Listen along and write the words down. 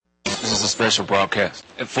is a special broadcast.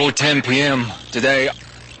 At 4:10 p.m. today,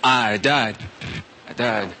 I died.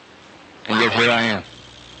 And yet here I am.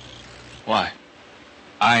 Why?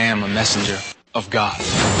 I am a messenger of God.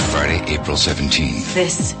 Friday, April 17th.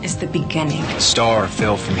 This is the beginning. A star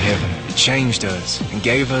fell from heaven. It changed us and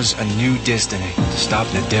gave us a new destiny to stop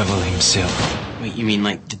the devil himself. Wait, you mean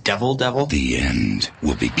like the devil? The end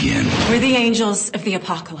will begin. We're the angels of the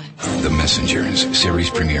apocalypse. The Messengers, series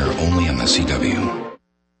premiere only on the CW.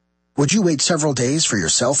 Would you wait several days for your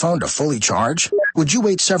cell phone to fully charge? Would you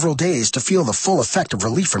wait several days to feel the full effect of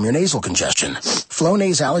relief from your nasal congestion?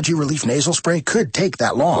 Flonase Allergy Relief Nasal Spray could take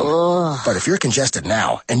that long. But if you're congested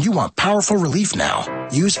now and you want powerful relief now,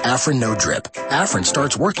 use Afrin No Drip. Afrin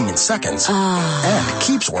starts working in seconds and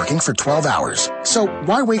keeps working for 12 hours. So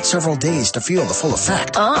why wait several days to feel the full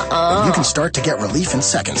effect? You can start to get relief in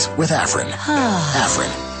seconds with Afrin.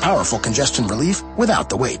 Afrin, powerful congestion relief without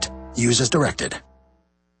the wait. Use as directed.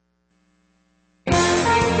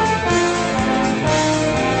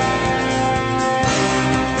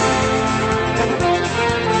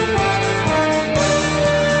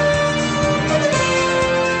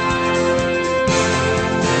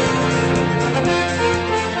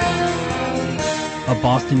 A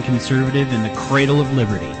Boston conservative in the cradle of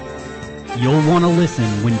liberty. You'll want to listen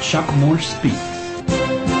when Chuck Morse speaks.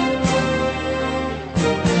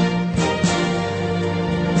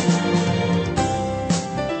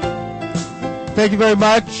 Thank you very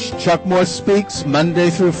much. Chuck Morse speaks Monday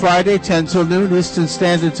through Friday, 10 till noon Eastern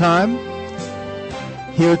Standard Time,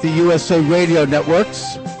 here at the USA Radio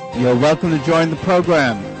Networks. You're welcome to join the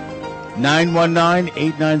program.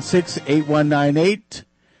 919-896-8198.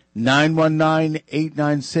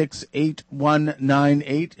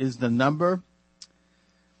 919-896-8198 is the number.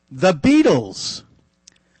 The Beatles.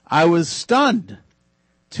 I was stunned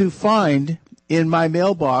to find in my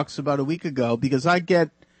mailbox about a week ago, because I get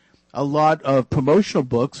a lot of promotional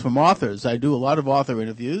books from authors. I do a lot of author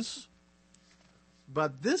interviews.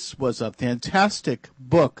 But this was a fantastic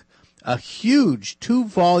book, a huge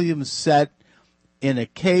 2-volume set in a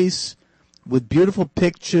case with beautiful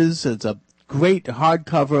pictures. It's a great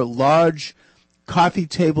hardcover, large coffee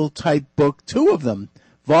table type book, 2 of them,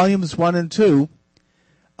 volumes 1 and 2,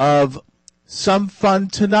 of Some Fun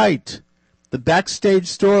Tonight, the backstage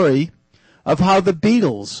story of how the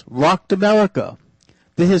Beatles rocked America,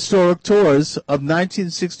 the historic tours of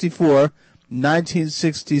 1964,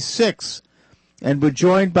 1966. And we're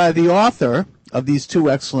joined by the author of these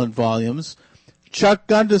 2 excellent volumes, Chuck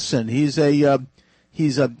Gunderson. He's a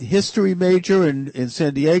history major in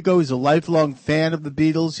San Diego. He's a lifelong fan of the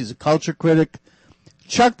Beatles. He's a culture critic.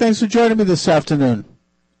 Chuck, thanks for joining me this afternoon.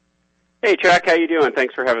 Hey, Chuck, how you doing?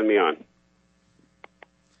 Thanks for having me on.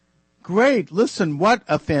 Great. Listen, what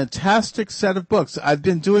a fantastic set of books. I've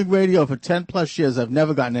been doing radio for 10-plus years. I've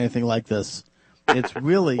never gotten anything like this. It's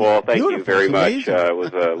really well, thank beautiful. you very much. Amazing. It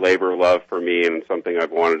was a labor of love for me and something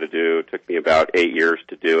I've wanted to do. It took me about 8 years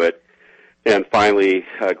to do it, and finally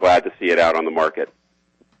glad to see it out on the market.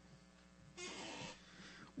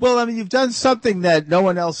 Well, I mean, you've done something that no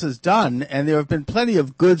one else has done, and there have been plenty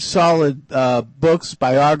of good, solid books,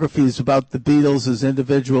 biographies about the Beatles as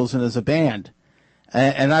individuals and as a band.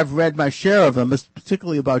 And I've read my share of them,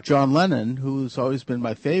 particularly about John Lennon, who's always been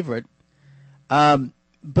my favorite.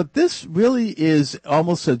 But this really is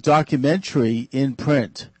almost a documentary in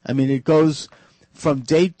print. I mean, it goes from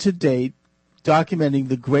date to date, documenting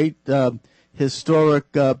the great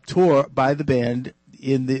historic tour by the band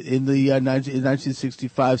in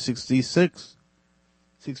 1965, 66,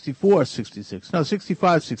 64, 66. No,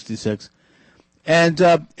 65, 66. And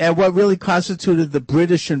what really constituted the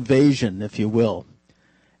British invasion, if you will.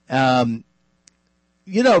 I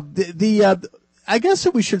guess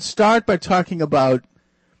that we should start by talking about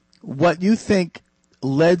what you think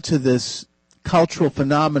led to this cultural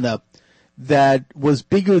phenomena that was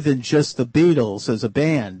bigger than just the Beatles as a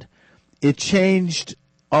band. It changed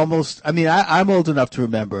almost, I mean, I'm old enough to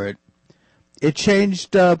remember it. It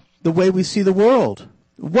changed the way we see the world.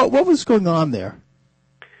 What was going on there?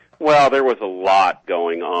 Well, there was a lot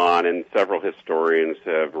going on, and several historians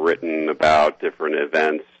have written about different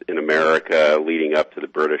events in America leading up to the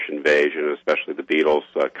British invasion, especially the Beatles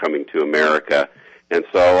coming to America. And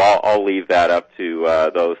so I'll leave that up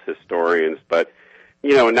to those historians. But,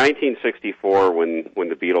 you know, in 1964, when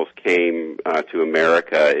the Beatles came to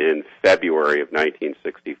America in February of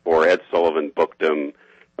 1964, Ed Sullivan booked them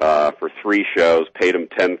for 3 shows, paid him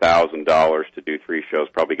 $10,000 to do 3 shows,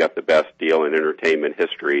 probably got the best deal in entertainment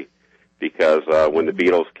history, because when the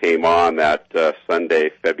Beatles came on that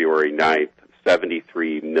Sunday, February 9th,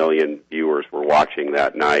 73 million viewers were watching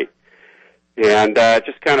that night. And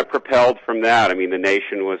just kind of propelled from that. I mean, the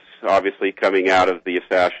nation was obviously coming out of the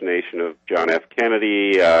assassination of John F.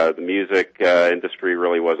 Kennedy. The music industry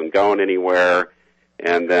really wasn't going anywhere.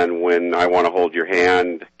 And then when I Want to Hold Your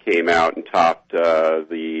Hand came out and topped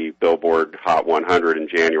the Billboard Hot 100 in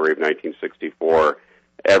January of 1964,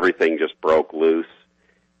 everything just broke loose.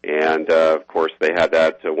 And, of course, they had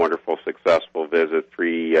that wonderful, successful visit,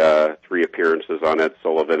 three appearances on Ed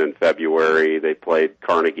Sullivan in February. They played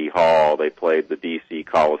Carnegie Hall. They played the D.C.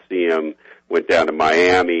 Coliseum, went down to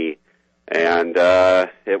Miami. And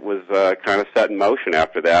it was kind of set in motion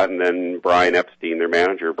after that. And then Brian Epstein, their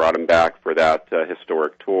manager, brought him back for that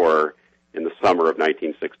historic tour in the summer of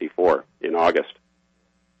 1964, in August.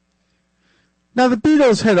 Now, the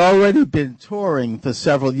Beatles had already been touring for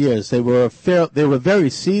several years. They were very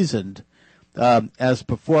seasoned as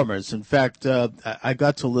performers. In fact, I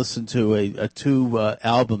got to listen to a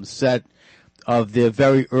two-album set of their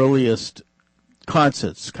very earliest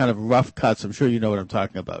concerts, kind of rough cuts. I'm sure you know what I'm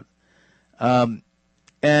talking about.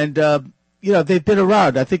 They've been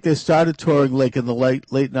around. I think they started touring like in the late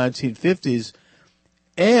 1950s,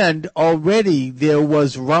 and already there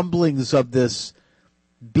was rumblings of this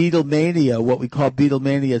Beatlemania, what we call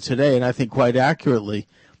Beatlemania today, and I think quite accurately,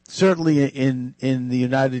 certainly in the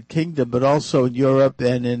United Kingdom, but also in Europe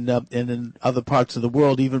and in other parts of the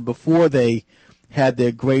world, even before they had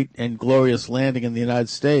their great and glorious landing in the United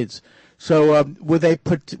States. So were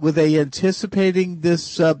they anticipating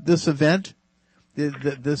this event,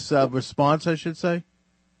 this response, I should say?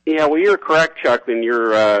 Yeah, well, you're correct, Chuck, when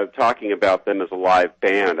you're talking about them as a live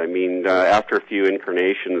band. I mean, after a few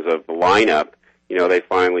incarnations of the lineup, they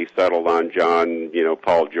finally settled on John,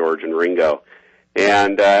 Paul, George, and Ringo.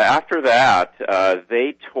 And after that,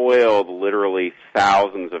 they toiled literally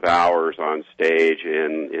thousands of hours on stage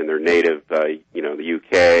in their native, the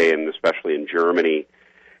UK and especially in Germany,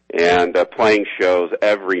 and playing shows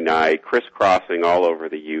every night, crisscrossing all over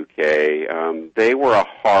the UK. They were a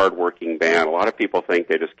hard-working band. A lot of people think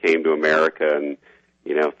they just came to America and,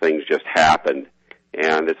 things just happened.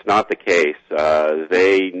 And it's not the case.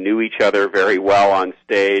 They knew each other very well on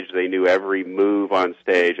stage. They knew every move on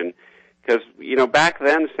stage. And because, back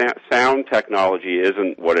then, sound technology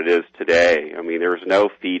isn't what it is today. I mean, there was no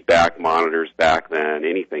feedback monitors back then,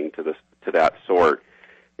 anything to that sort.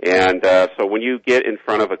 And so when you get in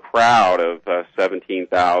front of a crowd of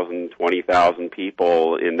 17,000, 20,000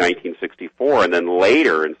 people in 1964, and then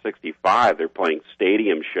later in 65, they're playing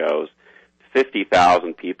stadium shows,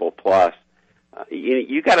 50,000 people plus,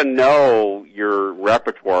 you got to know your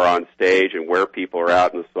repertoire on stage and where people are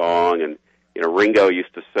at in the song. And, Ringo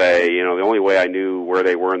used to say, the only way I knew where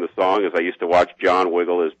they were in the song is I used to watch John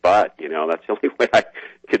wiggle his butt. That's the only way I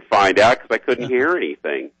could find out because I couldn't hear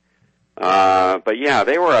anything. But yeah,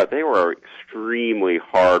 they were an extremely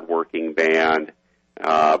hard-working band,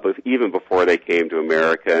 but even before they came to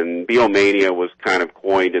America. And Beatlemania was kind of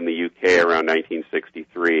coined in the UK around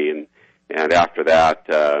 1963, and after that,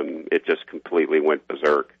 it just completely went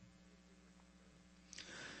berserk.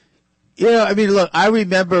 Look, I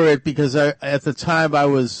remember it because at the time I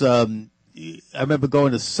remember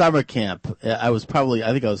going to summer camp. I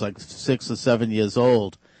think I was like 6 or 7 years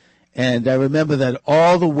old. And I remember that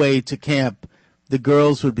all the way to camp, the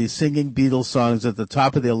girls would be singing Beatles songs at the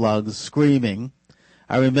top of their lungs, screaming.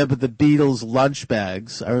 I remember the Beatles lunch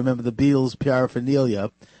bags. I remember the Beatles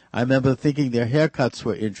paraphernalia. I remember thinking their haircuts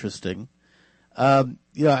were interesting. I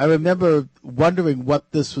remember wondering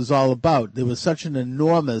what this was all about. There was such an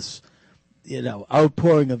enormous,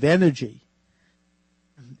 outpouring of energy.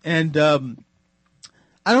 And I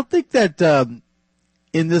don't think that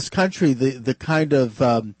in this country the kind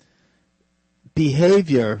of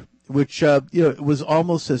behavior, which was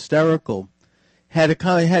almost hysterical, had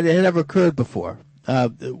ever occurred before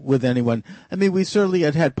with anyone. I mean, we certainly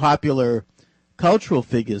had popular cultural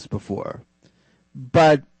figures before,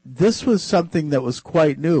 but this was something that was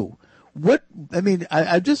quite new. I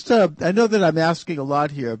know that I'm asking a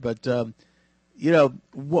lot here, but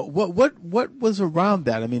what was around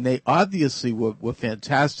that? I mean, they obviously were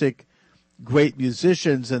fantastic, great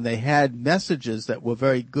musicians, and they had messages that were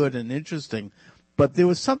very good and interesting, but there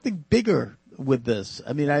was something bigger with this.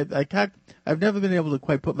 I mean, I've never been able to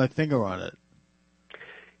quite put my finger on it.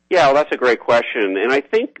 Yeah, well, that's a great question, and I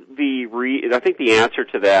think the answer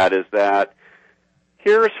to that is that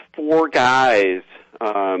here's four guys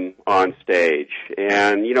on stage,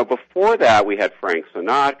 and before that we had Frank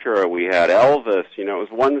Sinatra, we had Elvis. It was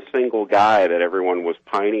one single guy that everyone was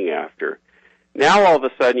pining after. Now all of a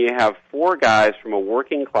sudden you have four guys from a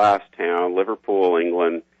working class town, Liverpool,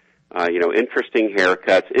 England, interesting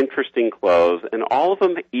haircuts, interesting clothes, and all of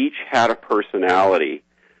them each had a personality.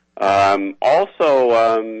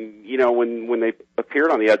 Also, when they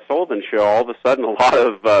appeared on the Ed Sullivan Show, all of a sudden a lot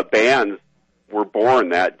of bands were born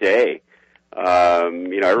that day.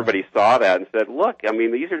 Everybody saw that and said, look, I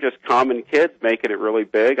mean, these are just common kids making it really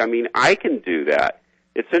big. I mean, I can do that.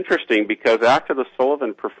 It's interesting because after the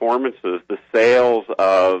Sullivan performances, the sales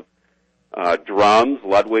of drums,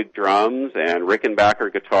 Ludwig drums, and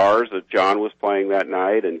Rickenbacker guitars that John was playing that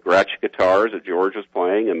night, and Gretsch guitars that George was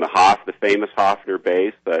playing, and the famous Hofner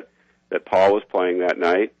bass that Paul was playing that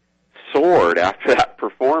night, soared after that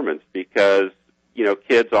performance because,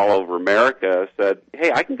 kids all over America said,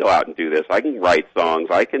 hey, I can go out and do this. I can write songs.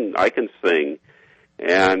 I can sing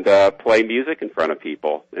and play music in front of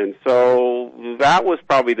people. And so that was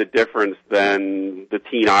probably the difference than the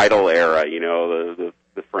Teen Idol era, the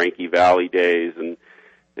Frankie Valli days and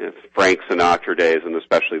Frank Sinatra days, and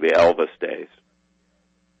especially the Elvis days.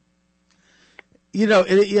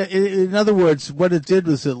 In other words, what it did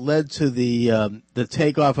was it led to the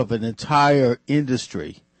takeoff of an entire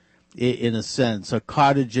industry, in a sense, a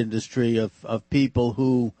cottage industry of people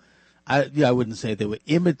who, I wouldn't say they were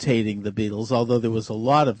imitating the Beatles, although there was a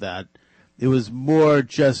lot of that. It was more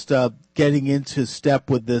just getting into step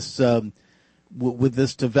with this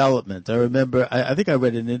development. I remember, I think I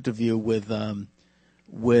read an interview with Brian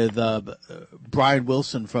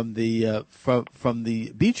Wilson from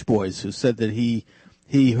the Beach Boys, who said that he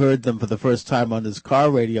heard them for the first time on his car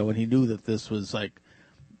radio, and he knew that this was like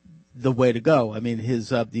the way to go. I mean,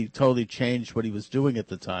 he totally changed what he was doing at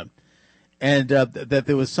the time, and that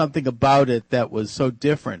there was something about it that was so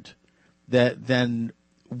different than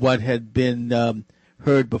what had been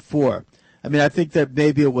heard before. I mean, I think that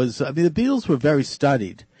maybe it was. I mean, the Beatles were very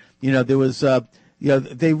studied. There was.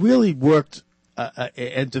 They really worked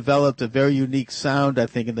and developed a very unique sound. I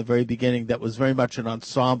think in the very beginning, that was very much an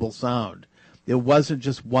ensemble sound. It wasn't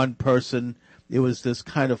just one person. It was this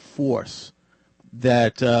kind of force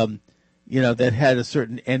that that had a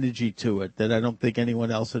certain energy to it that I don't think anyone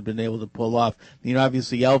else had been able to pull off.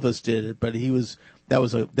 Obviously Elvis did it, but that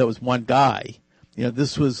was one guy.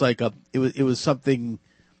 This was like it was something.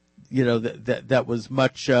 That was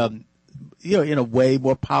much, in a way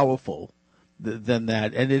more powerful than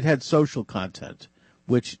that, and it had social content,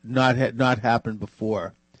 which had not happened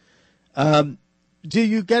before. Do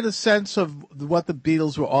you get a sense of what the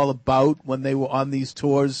Beatles were all about when they were on these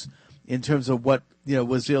tours, in terms of what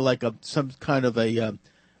was there like some kind of a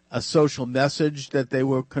social message that they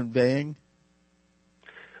were conveying?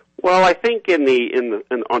 Well, I think during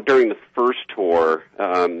the first tour,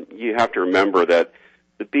 you have to remember that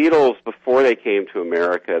the Beatles, before they came to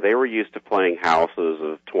America, they were used to playing houses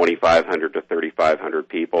of 2,500 to 3,500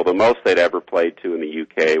 people. The most they'd ever played to in the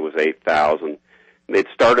UK was 8,000. They'd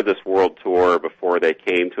started this world tour before they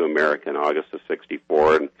came to America in August of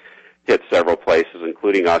 '64 and hit several places,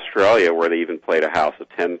 including Australia, where they even played a house of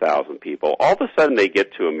 10,000 people. All of a sudden, they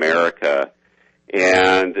get to America,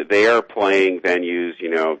 and they are playing venues,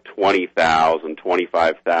 20,000,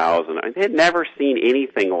 25,000. They had never seen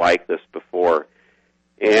anything like this before.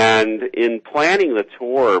 And in planning the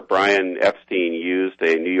tour, Brian Epstein used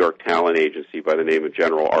a New York talent agency by the name of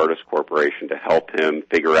General Artists Corporation to help him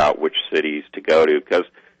figure out which cities to go to, because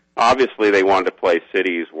obviously they wanted to play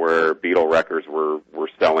cities where Beatle records were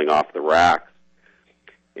selling off the racks.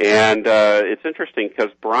 And it's interesting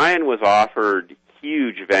because Brian was offered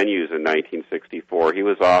huge venues in 1964. He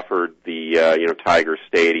was offered the Tiger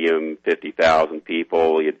Stadium, 50,000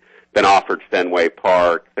 people. He had been offered Fenway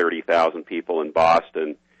Park, 30,000 people in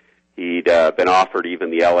Boston. He'd been offered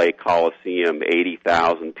even the L.A. Coliseum,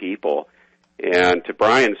 80,000 people. And to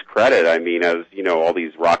Brian's credit, I mean, as all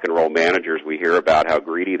these rock and roll managers we hear about how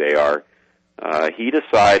greedy they are, he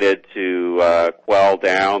decided to quell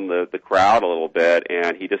down the crowd a little bit,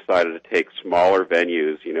 and he decided to take smaller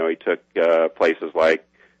venues. He took places like,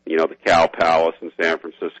 the Cow Palace in San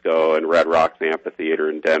Francisco and Red Rocks Amphitheater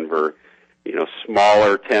in Denver,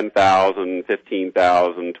 smaller 10,000,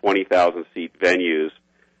 15,000, 20,000 seat venues,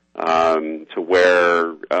 to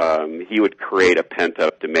where he would create a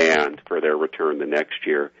pent-up demand for their return the next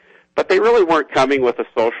year. But they really weren't coming with a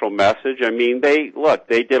social message. I mean, they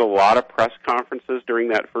did a lot of press conferences during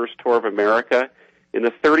that first tour of America. In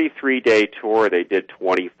the 33-day tour, they did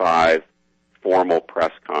 25 formal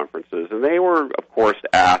press conferences, and they were, of course,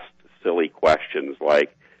 asked silly questions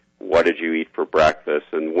like, what did you eat for breakfast,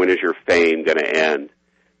 and when is your fame going to end?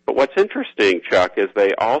 But what's interesting, Chuck, is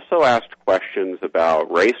they also asked questions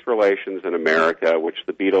about race relations in America, which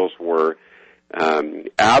the Beatles were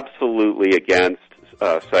absolutely against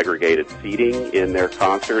segregated seating in their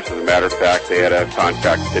concerts. As a matter of fact, they had a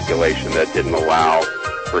contract stipulation that didn't allow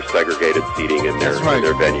for segregated seating in their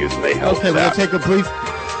venues, and they held Okay, that. we'll take a brief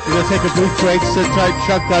We're going to take a brief break. Sit tight.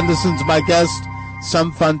 Chuck Gunderson's my guest.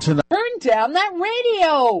 Some fun tonight. Turn down that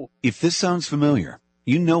radio! If this sounds familiar,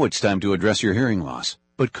 you know it's time to address your hearing loss.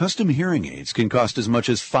 But custom hearing aids can cost as much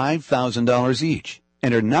as $5,000 each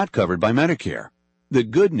and are not covered by Medicare. The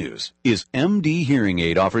good news is MD Hearing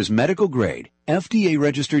Aid offers medical-grade,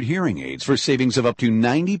 FDA-registered hearing aids for savings of up to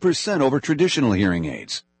 90% over traditional hearing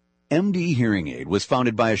aids. MD Hearing Aid was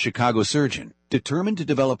founded by a Chicago surgeon determined to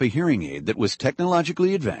develop a hearing aid that was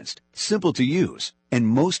technologically advanced, simple to use, and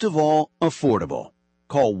most of all, affordable.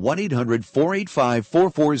 Call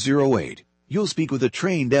 1-800-485-4408. You'll speak with a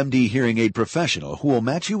trained MD hearing aid professional who will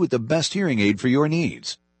match you with the best hearing aid for your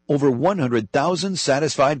needs. Over 100,000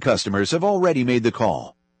 satisfied customers have already made the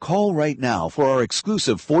call. Call right now for our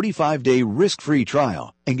exclusive 45-day risk-free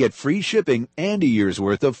trial and get free shipping and a year's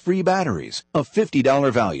worth of free batteries, a $50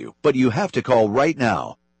 value. But you have to call right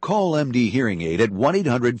now. Call MD Hearing Aid at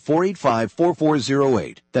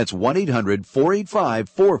 1-800-485-4408. That's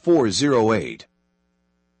 1-800-485-4408.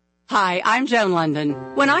 Hi, I'm Joan London.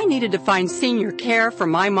 When I needed to find senior care for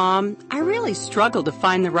my mom, I really struggled to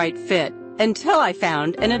find the right fit until I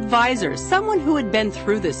found an advisor, someone who had been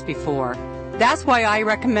through this before. That's why I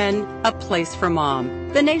recommend A Place for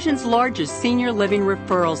Mom, the nation's largest senior living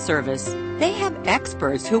referral service. They have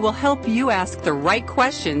experts who will help you ask the right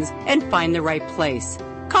questions and find the right place.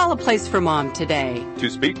 Call A Place for Mom today. To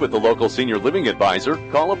speak with the local senior living advisor,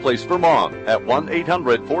 call A Place for Mom at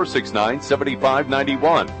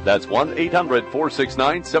 1-800-469-7591. That's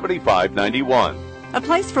 1-800-469-7591. A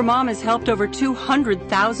Place for Mom has helped over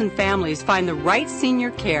 200,000 families find the right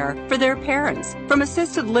senior care for their parents, from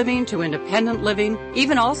assisted living to independent living,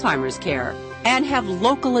 even Alzheimer's care, and have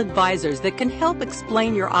local advisors that can help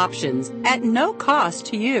explain your options at no cost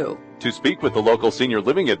to you. To speak with the local senior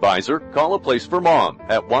living advisor, call A Place for Mom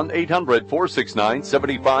at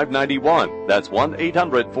 1-800-469-7591. That's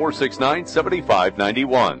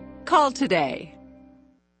 1-800-469-7591. Call today.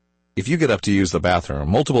 If you get up to use the bathroom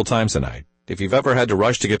multiple times a night, if you've ever had to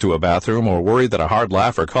rush to get to a bathroom or worried that a hard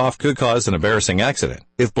laugh or cough could cause an embarrassing accident,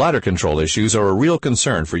 if bladder control issues are a real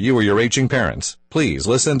concern for you or your aging parents, please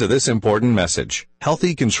listen to this important message.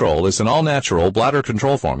 Healthy Control is an all-natural bladder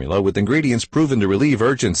control formula with ingredients proven to relieve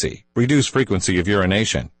urgency, reduce frequency of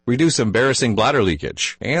urination, reduce embarrassing bladder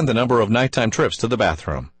leakage, and the number of nighttime trips to the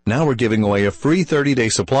bathroom. Now we're giving away a free 30-day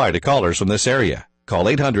supply to callers from this area. Call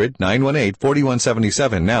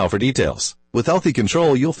 800-918-4177 now for details. With Healthy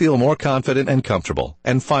Control, you'll feel more confident and comfortable,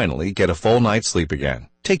 and finally get a full night's sleep again.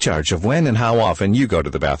 Take charge of when and how often you go to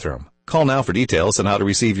the bathroom. Call now for details on how to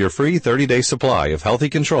receive your free 30-day supply of Healthy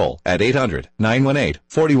Control at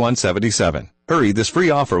 800-918-4177. Hurry, this free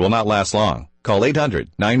offer will not last long. Call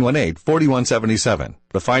 800-918-4177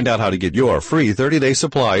 to find out how to get your free 30-day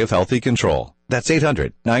supply of Healthy Control. That's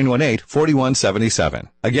 800-918-4177.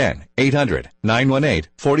 Again,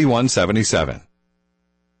 800-918-4177.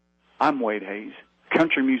 I'm Wade Hayes,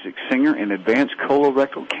 country music singer and advanced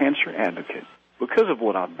colorectal cancer advocate. Because of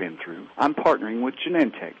what I've been through, I'm partnering with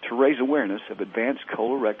Genentech to raise awareness of advanced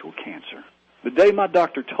colorectal cancer. The day my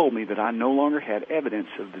doctor told me that I no longer had evidence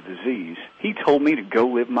of the disease, he told me to go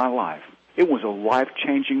live my life. It was a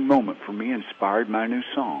life-changing moment for me, inspired my new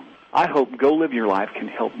song. I hope Go Live Your Life can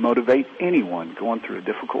help motivate anyone going through a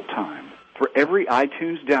difficult time. For every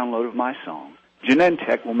iTunes download of my song,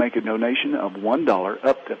 Genentech will make a donation of $1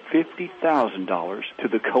 up to $50,000 to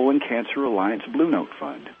the Colon Cancer Alliance Blue Note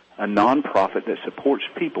Fund, a nonprofit that supports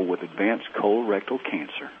people with advanced colorectal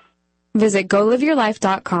cancer. Visit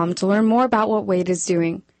GoLiveYourLife.com to learn more about what Wade is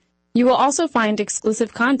doing. You will also find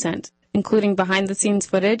exclusive content, including behind-the-scenes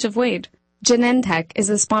footage of Wade. Genentech is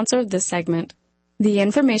the sponsor of this segment. The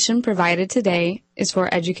information provided today is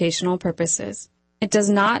for educational purposes. It does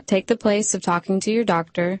not take the place of talking to your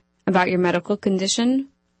doctor about your medical condition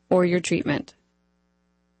or your treatment.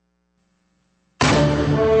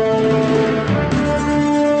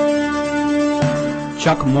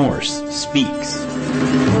 Chuck Morse speaks.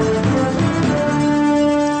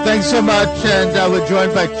 Thanks so much, and we're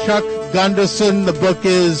joined by Chuck Gunderson. The book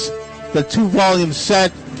is the 2-volume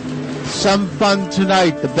set, Some Fun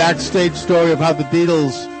Tonight, the backstage story of how the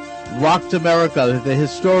Beatles rocked America, the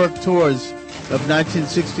historic tours of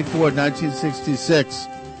 1964, 1966.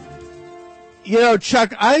 You know,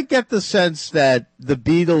 Chuck, I get the sense that the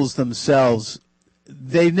Beatles themselves,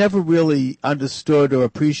 they never really understood or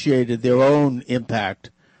appreciated their own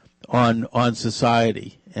impact on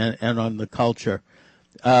society and on the culture.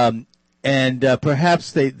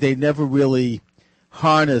 Perhaps they never really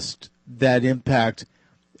harnessed that impact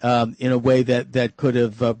in a way that could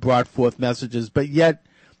have brought forth messages. But yet,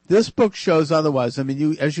 this book shows otherwise. I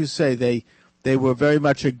mean, as you say, they were very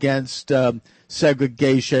much against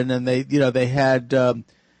segregation, and they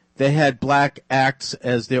had black acts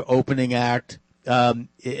as their opening act,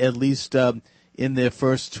 at least in their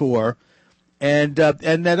first tour, and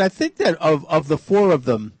then I think that of the four of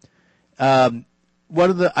them,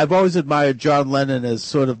 I've always admired John Lennon as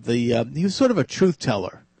sort of he was sort of a truth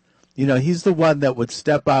teller. He's the one that would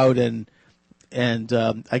step out and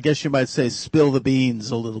I guess you might say spill the beans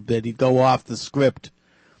a little bit. He'd go off the script,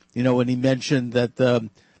 when he mentioned that the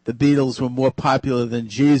Beatles were more popular than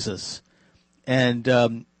Jesus, and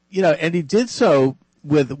and he did so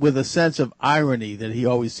with a sense of irony that he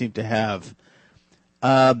always seemed to have,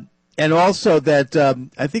 and also that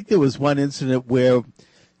I think there was one incident where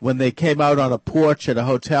when they came out on a porch at a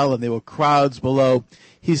hotel and there were crowds below,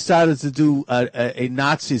 he started to do a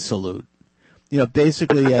Nazi salute,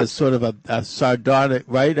 basically as sort of a sardonic,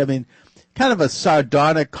 right? I mean, kind of a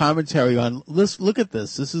sardonic commentary on, look at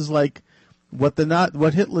this. This is like what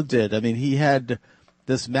Hitler did. I mean, he had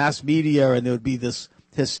this mass media and there would be this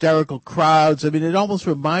hysterical crowds. I mean, it almost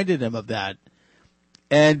reminded him of that.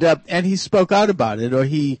 And he spoke out about it, or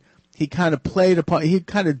he kind of he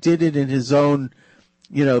kind of did it in his own,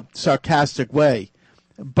 sarcastic way,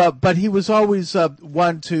 but he was always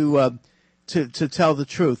one to tell the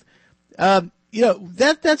truth.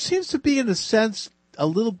 That seems to be, in a sense, a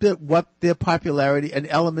little bit what their popularity, an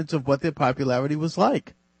element of what their popularity was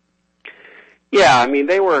like. Yeah, I mean,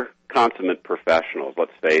 they were consummate professionals,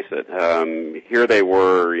 let's face it. Here they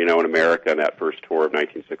were, in America in that first tour of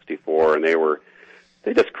 1964, and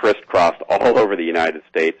they just crisscrossed all over the United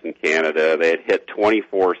States and Canada. They had hit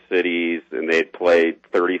 24 cities, and they had played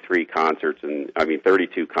 32 concerts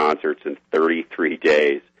in 33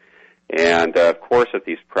 days. And, of course, at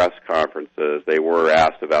these press conferences, they were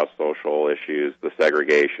asked about social issues, the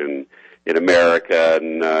segregation in America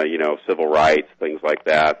and, civil rights, things like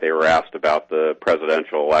that. They were asked about the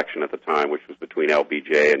presidential election at the time, which was between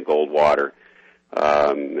LBJ and Goldwater.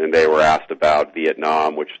 And they were asked about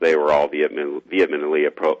Vietnam, which they were all vehemently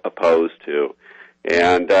opposed to.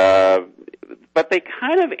 And, but they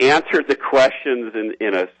kind of answered the questions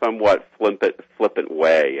in a somewhat flippant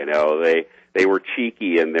way. They were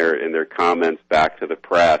cheeky in their comments back to the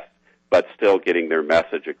press, but still getting their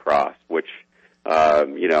message across, which,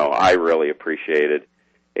 I really appreciated.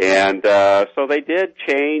 And so they did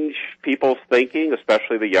change people's thinking,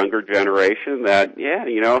 especially the younger generation, that,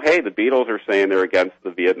 hey, the Beatles are saying they're against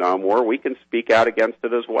the Vietnam War. We can speak out against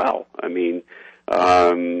it as well. I mean,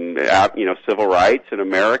 civil rights in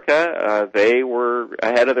America, they were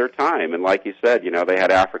ahead of their time. And like you said, they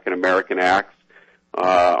had African-American acts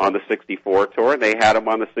on the 64 tour, and they had them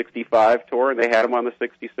on the 65 tour, and they had them on the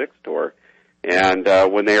 66 tour. And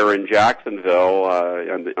when they were in Jacksonville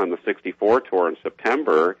on the 64 tour in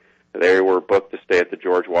September, they were booked to stay at the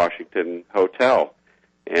George Washington Hotel.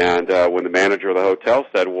 And when the manager of the hotel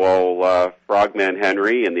said, well, Frogman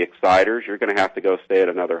Henry and the Exciters, you're going to have to go stay at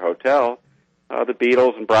another hotel, the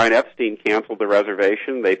Beatles and Brian Epstein canceled the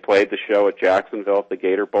reservation. They played the show at Jacksonville at the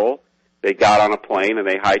Gator Bowl. They got on a plane and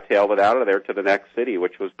they hightailed it out of there to the next city,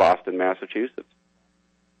 which was Boston, Massachusetts.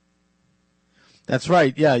 That's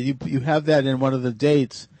right. Yeah, you have that in one of the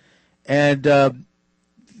dates, and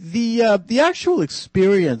the actual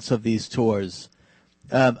experience of these tours,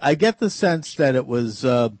 I get the sense that it was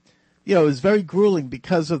it was very grueling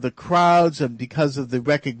because of the crowds and because of the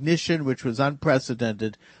recognition, which was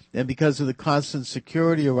unprecedented, and because of the constant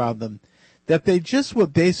security around them, that they just were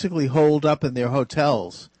basically holed up in their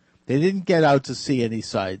hotels. They didn't get out to see any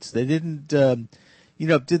sights. They didn't, were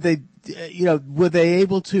they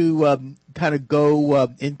able to kind of go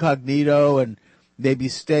incognito and maybe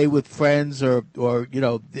stay with friends or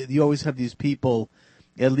you always have these people,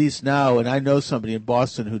 at least now, and I know somebody in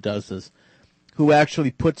Boston who does this, who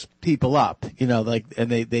actually puts people up, and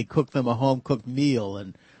they cook them a home-cooked meal.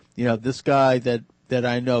 And, this guy that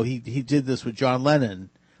I know, he did this with John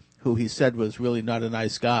Lennon, who he said was really not a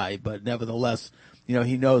nice guy, but nevertheless,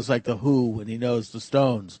 he knows like the Who and he knows the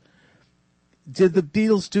Stones. Did the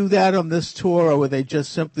Beatles do that on this tour, or were they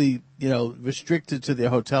just simply, restricted to their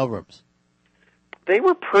hotel rooms? They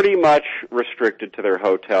were pretty much restricted to their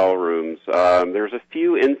hotel rooms. There's a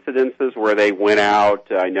few incidences where they went out.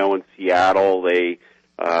 I know in Seattle,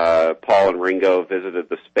 Paul and Ringo visited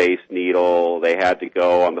the Space Needle. They had to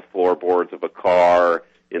go on the floorboards of a car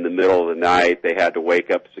in the middle of the night. They had to wake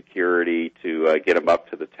up security to get them up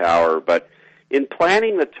to the tower. But in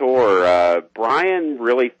planning the tour, Brian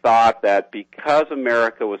really thought that because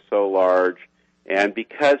America was so large and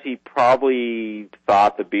because he probably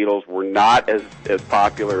thought the Beatles were not as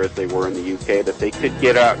popular as they were in the UK, that they could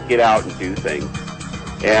get out and do things.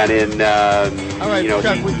 And in all right,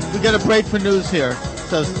 Chuck, we got a break for news here.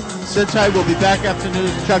 So Sit tight. We'll be back after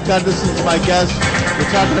news. Chuck Gunderson's my guest.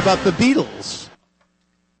 We're talking about the Beatles.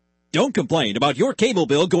 Don't complain about your cable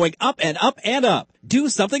bill going up and up and up. Do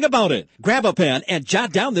something about it. Grab a pen and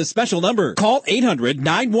jot down this special number. Call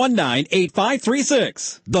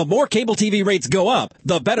 800-919-8536. The more cable TV rates go up,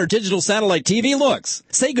 the better digital satellite TV looks.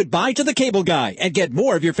 Say goodbye to the cable guy and get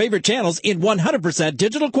more of your favorite channels in 100%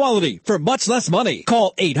 digital quality for much less money.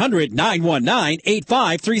 Call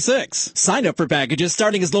 800-919-8536. Sign up for packages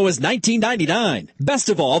starting as low as $19.99. Best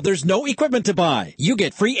of all, there's no equipment to buy. You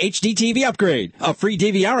get free HD TV upgrade, a free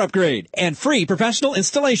DVR upgrade, and free professional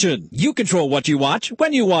installation. You control what you watch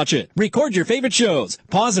when you watch it. Record your favorite shows,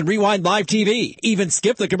 pause and rewind live TV, even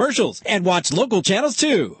skip the commercials, and watch local channels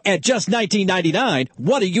too. At just $19.99,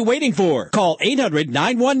 what are you waiting for? Call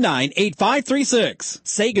 800-919-8536.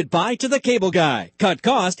 Say goodbye to the cable guy. Cut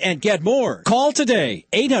cost and get more. Call today.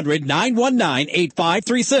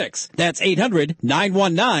 800-919-8536. That's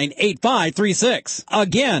 800-919-8536.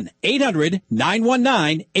 Again,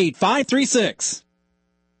 800-919-8536.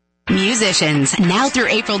 Musicians, now through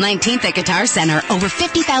April 19th at Guitar Center, over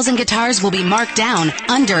 50,000 guitars will be marked down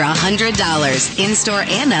under $100. In-store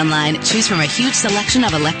and online, choose from a huge selection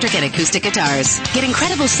of electric and acoustic guitars. Get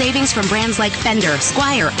incredible savings from brands like Fender,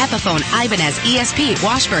 Squier, Epiphone, Ibanez, ESP,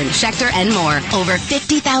 Washburn, Schecter, and more. Over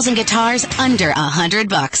 50,000 guitars under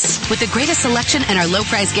 $100. With the greatest selection and our low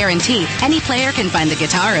price guarantee, any player can find the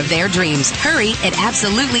guitar of their dreams. Hurry, it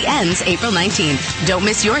absolutely ends April 19th. Don't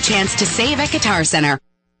miss your chance to save at Guitar Center.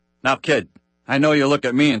 Now, kid, I know you look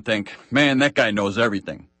at me and think, man, that guy knows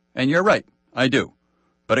everything. And you're right, I do.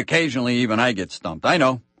 But occasionally even I get stumped. I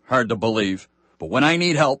know, hard to believe. But when I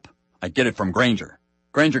need help, I get it from Grainger.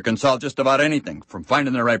 Grainger can solve just about anything, from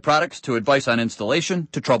finding the right products to advice on installation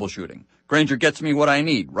to troubleshooting. Grainger gets me what I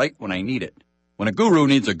need, right when I need it. When a guru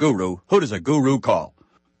needs a guru, who does a guru call?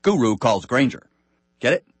 Guru calls Grainger.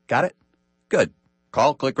 Get it? Got it? Good.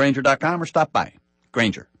 Call clickgrainger.com or stop by.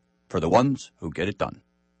 Grainger, for the ones who get it done.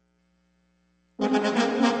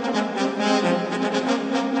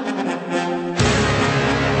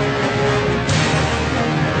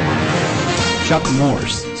 Chuck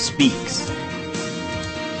Morse speaks.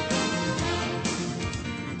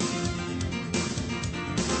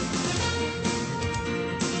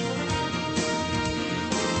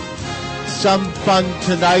 Some fun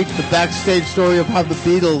tonight, the backstage story of how the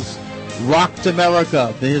Beatles rocked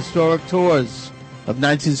America, the historic tours of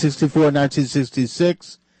 1964,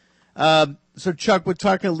 1966. So, Chuck, we're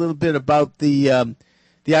talking a little bit about the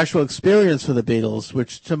actual experience for the Beatles,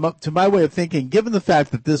 which, to my way of thinking, given the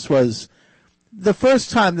fact that this was the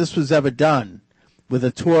first time this was ever done with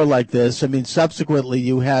a tour like this, I mean, subsequently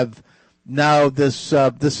you have now this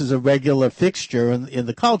is a regular fixture in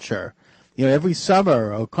the culture. You know, every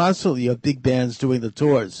summer or constantly you have big bands doing the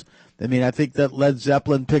tours. I mean, I think that Led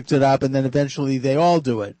Zeppelin picked it up, and then eventually they all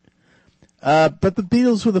do it. But the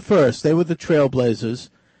Beatles were the first. They were the trailblazers.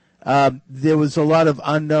 There was a lot of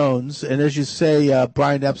unknowns, and as you say,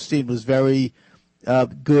 Brian Epstein was very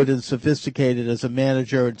good and sophisticated as a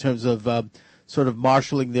manager in terms of sort of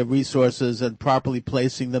marshaling their resources and properly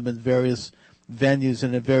placing them in various venues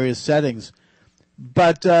and in various settings.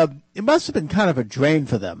 But it must have been kind of a drain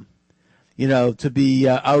for them, you know, to be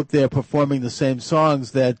out there performing the same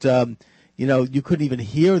songs that, you know, you couldn't even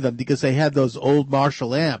hear them because they had those old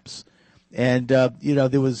Marshall amps. And, you know,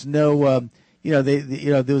 there was no...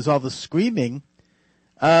 there was all the screaming.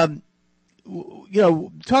 Talk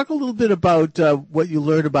a little bit about what you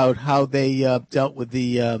learned about how they dealt with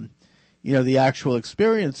the actual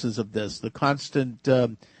experiences of this, the constant,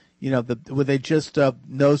 were they just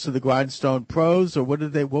nose to the grindstone pros, or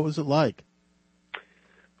what was it like?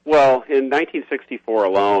 Well, in 1964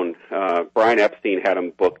 alone, Brian Epstein had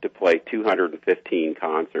them booked to play 215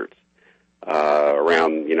 concerts.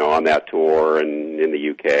 Around, on that tour and in the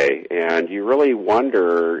UK. And you really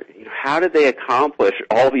wonder, how did they accomplish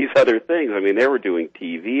all these other things? I mean, they were doing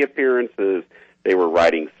TV appearances, they were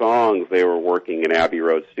writing songs, they were working in Abbey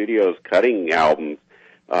Road Studios, cutting albums,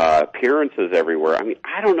 appearances everywhere. I mean,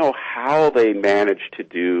 I don't know how they managed to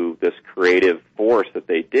do this creative force that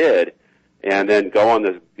they did and then go on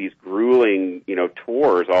these grueling,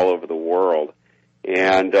 tours all over the world.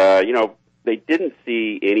 And, they didn't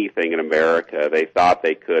see anything in America. They thought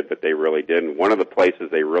they could, but they really didn't. One of the places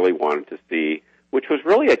they really wanted to see, which was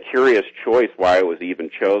really a curious choice why it was even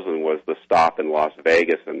chosen, was the stop in Las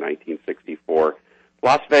Vegas in 1964.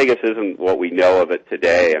 Las Vegas isn't what we know of it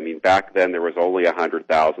today. I mean, back then there was only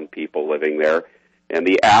 100,000 people living there, and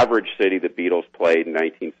the average city the Beatles played in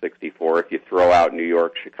 1964, if you throw out New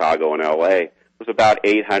York, Chicago, and L.A., was about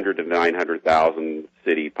 800 to 900,000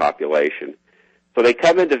 city population. So they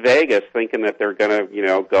come into Vegas thinking that they're going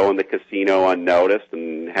to, go in the casino unnoticed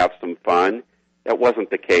and have some fun. That wasn't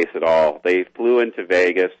the case at all. They flew into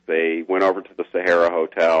Vegas. They went over to the Sahara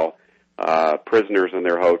Hotel, prisoners in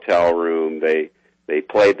their hotel room. They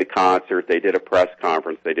played the concert. They did a press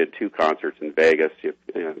conference. They did 2 concerts in Vegas,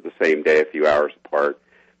 the same day, a few hours apart,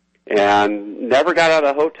 and never got out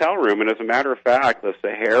of the hotel room. And as a matter of fact, the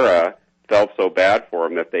Sahara felt so bad for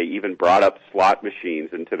them that they even brought up slot machines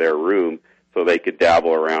into their room so they could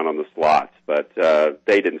dabble around on the slots. But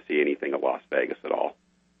they didn't see anything of Las Vegas at all.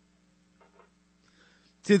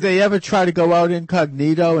 Did they ever try to go out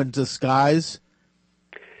incognito and disguise?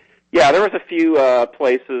 Yeah, there was a few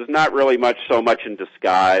places, not really so much in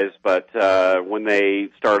disguise, but when they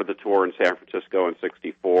started the tour in San Francisco in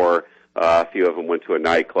 '64, a few of them went to a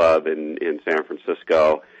nightclub in San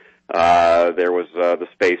Francisco. There was the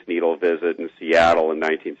Space Needle visit in Seattle in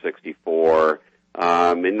 1964. In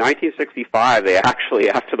 1965, they actually,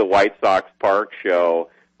 after the White Sox Park show,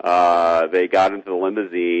 they got into the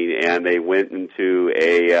limousine and they went into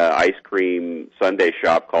a ice cream sundae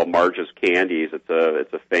shop called Marge's Candies. It's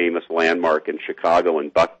a famous landmark in Chicago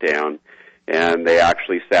in Bucktown, and they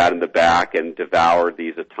actually sat in the back and devoured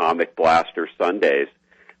these atomic blaster sundaes.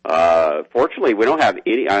 Unfortunately, we don't have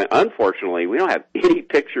any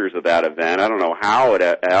pictures of that event. I don't know how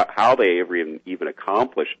they ever even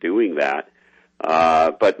accomplished doing that.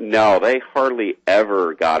 But no, they hardly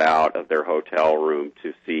ever got out of their hotel room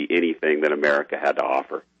to see anything that America had to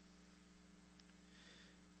offer.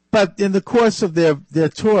 But in the course of their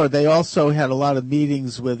tour, they also had a lot of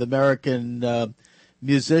meetings with American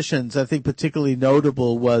musicians. I think particularly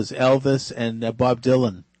notable was Elvis and Bob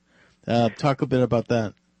Dylan. Talk a bit about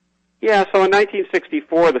that. Yeah, so in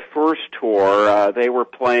 1964, the first tour, they were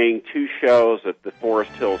playing 2 shows at the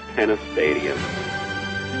Forest Hills Tennis Stadium.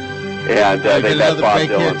 And they met Bob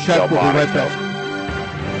Dylan. Chuck, we'll be right back.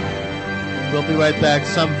 We'll be right back.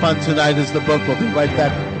 Some Fun Tonight is the book. We'll be right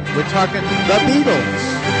back. We're talking the Beatles.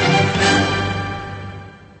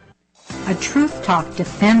 A Truth Talk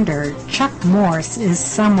defender, Chuck Morse is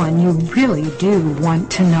someone you really do want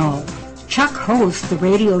to know. Chuck hosts the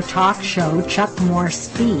radio talk show Chuck Morse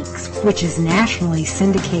Speaks, which is nationally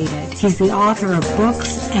syndicated. He's the author of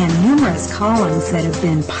books and numerous columns that have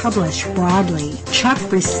been published broadly. Chuck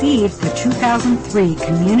received the 2003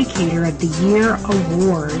 Communicator of the Year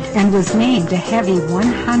Award and was named a Heavy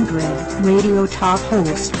 100 radio talk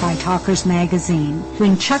host by Talkers Magazine.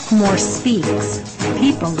 When Chuck Morse speaks,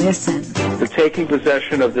 people listen. The taking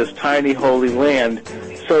possession of this tiny holy land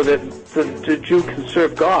so that the Jew can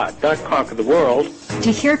serve God, not conquer the world.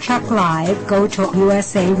 To hear Chuck live, go to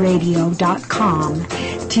usaradio.com.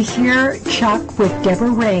 To hear Chuck with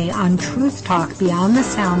Deborah Ray on Truth Talk Beyond the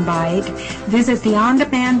Soundbite, visit the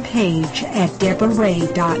on-demand page at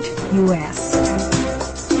deborahray.us.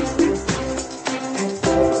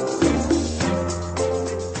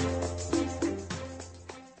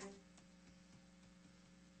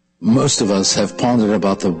 Most of us have pondered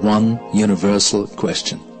about the one universal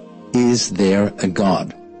question. Is there a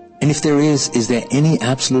God? And if there is there any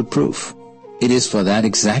absolute proof? It is for that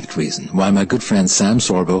exact reason why my good friend Sam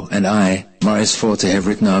Sorbo and I, Maurice Forte, have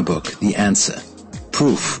written our book, The Answer,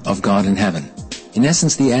 Proof of God in Heaven. In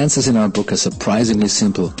essence, the answers in our book are surprisingly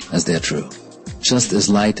simple as they're true. Just as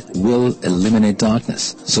light will eliminate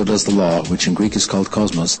darkness, so does the law, which in Greek is called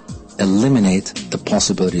cosmos, eliminate the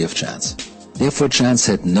possibility of chance. Therefore, chance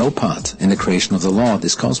had no part in the creation of the law of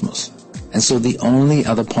this cosmos. And so the only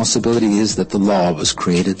other possibility is that the law was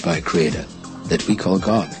created by a creator, that we call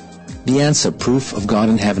God. The Answer, Proof of God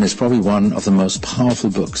in Heaven, is probably one of the most powerful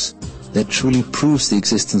books that truly proves the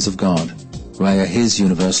existence of God via His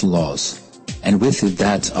universal laws, and with it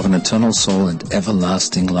that of an eternal soul and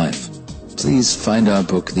everlasting life. Please find our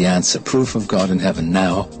book, The Answer, Proof of God in Heaven,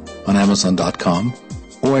 now on Amazon.com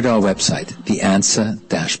or at our website,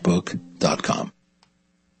 theanswer-book.com.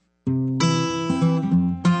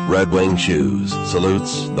 Red Wing Shoes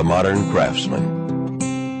salutes the modern craftsman.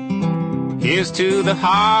 Here's to the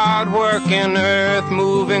hard-working,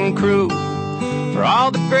 earth-moving crew, for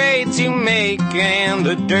all the grades you make and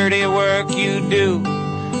the dirty work you do.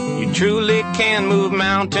 You truly can move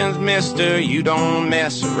mountains, mister, you don't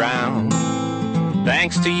mess around.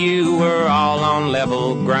 Thanks to you, we're all on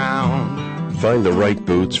level ground. Find the right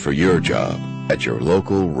boots for your job at your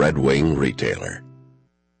local Red Wing retailer.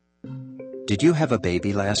 Did you have a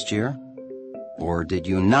baby last year? Or did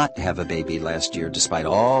you not have a baby last year despite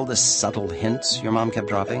all the subtle hints your mom kept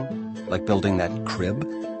dropping? Like building that crib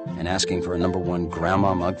and asking for a #1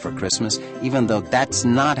 grandma mug for Christmas? Even though that's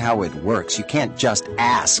not how it works. You can't just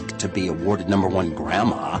ask to be awarded #1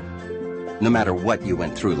 grandma. No matter what you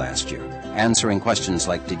went through last year, Answering questions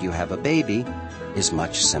like, did you have a baby, is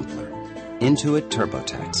much simpler. Intuit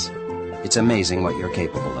TurboTax. It's amazing what you're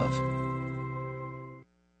capable of.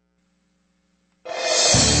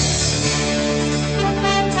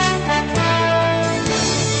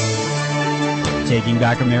 Taking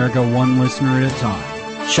back America one listener at a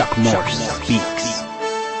time. Chuck Morse speaks.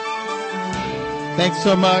 Thanks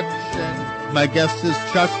so much. And my guest is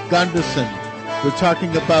Chuck Gunderson. We're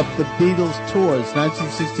talking about the Beatles tours,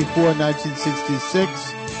 1964,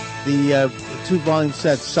 1966, the two-volume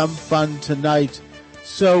set, Some Fun Tonight.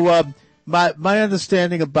 So my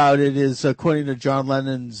understanding about it is, according to John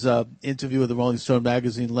Lennon's interview with the Rolling Stone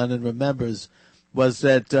magazine, Lennon Remembers, was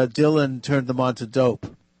that Dylan turned them on to dope.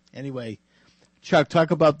 Anyway, Chuck, talk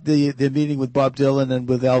about the meeting with Bob Dylan and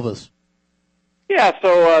with Elvis. Yeah,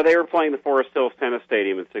 so they were playing the Forest Hills Tennis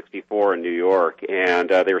Stadium in '64 in New York, and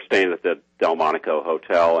they were staying at the Delmonico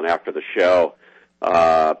Hotel. And after the show,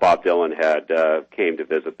 Bob Dylan had came to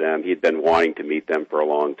visit them. He'd been wanting to meet them for a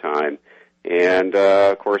long time, and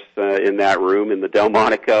of course, in that room in the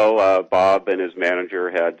Delmonico, Bob and his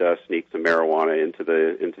manager had sneaked some marijuana into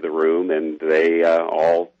the room, and they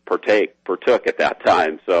all partook at that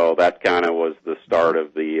time. So that kind of was the start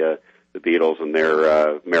of the Beatles and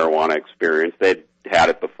their marijuana experience. They'd had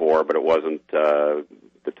it before, but it wasn't the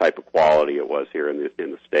type of quality it was here in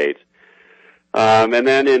the States. And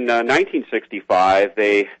then in 1965,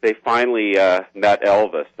 they finally met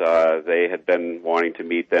Elvis. They had been wanting to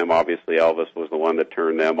meet them. Obviously, Elvis was the one that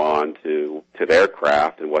turned them on to their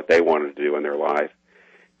craft and what they wanted to do in their life.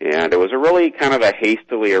 And it was a really kind of a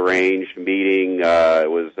hastily arranged meeting.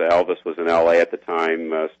 Elvis was in L.A. at the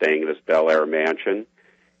time, staying in his Bel Air mansion.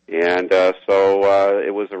 And so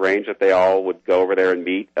it was arranged that they all would go over there and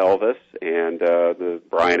meet Elvis, and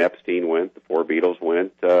Brian Epstein went, the four Beatles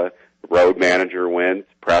went, the road manager went,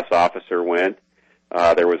 press officer went.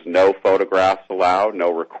 There was no photographs allowed,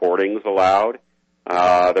 no recordings allowed.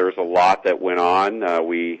 There was a lot that went on.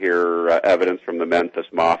 We hear evidence from the Memphis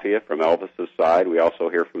Mafia, from Elvis's side. We also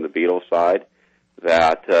hear from the Beatles side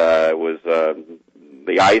that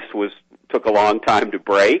the ice took a long time to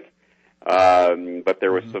break. But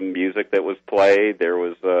there was some music that was played. There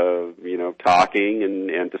was, talking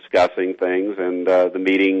and discussing things, and the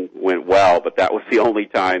meeting went well. But that was the only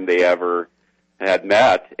time they ever had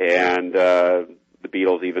met. And the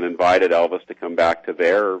Beatles even invited Elvis to come back to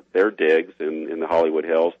their digs in the Hollywood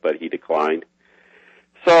Hills, but he declined.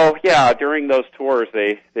 So yeah, during those tours,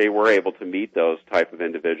 they were able to meet those type of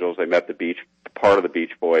individuals. They met part of the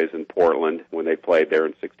Beach Boys in Portland when they played there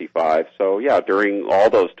in '65. So yeah, during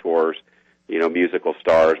all those tours, musical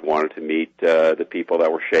stars wanted to meet the people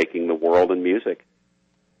that were shaking the world in music.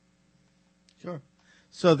 Sure.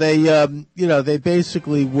 So they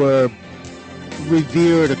basically were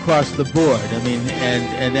revered across the board. I mean,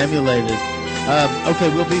 and emulated. Okay,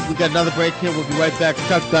 we got another break here. We'll be right back.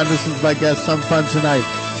 Chuck Gunderson's my guest. Some Fun Tonight.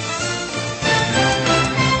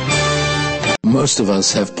 Most of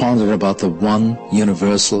us have pondered about the one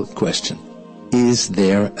universal question. Is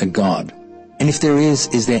there a God? And if there is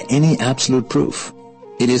there any absolute proof?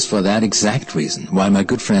 It is for that exact reason why my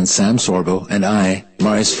good friend Sam Sorbo and I,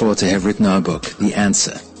 Maurice Forte, have written our book, The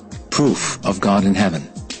Answer, Proof of God in Heaven.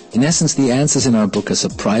 In essence, the answers in our book are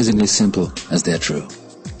surprisingly simple as they're true.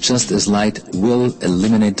 Just as light will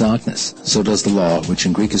eliminate darkness, so does the law, which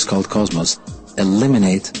in Greek is called cosmos,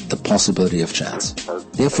 eliminate the possibility of chance.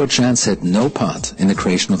 Therefore, chance had no part in the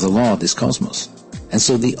creation of the law of this cosmos. And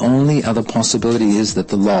so the only other possibility is that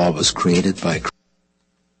the law was created by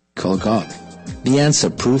called God. The Answer,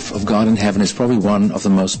 Proof of God in Heaven, is probably one of the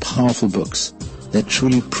most powerful books that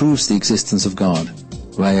truly proves the existence of God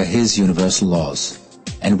via His universal laws,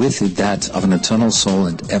 and with it that of an eternal soul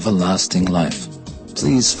and everlasting life.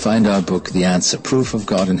 Please find our book, The Answer, Proof of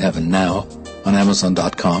God in Heaven, now on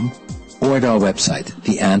Amazon.com or at our website,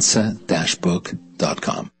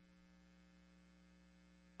 theanswer-book.com.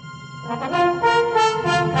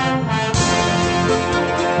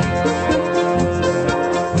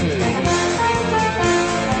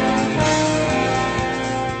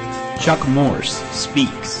 Chuck Morse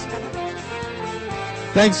speaks.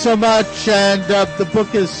 Thanks so much. And the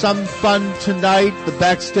book is Some Fun Tonight, the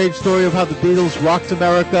backstage story of how the Beatles rocked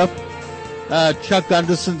America. Chuck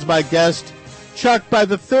Gunderson's my guest. Chuck, by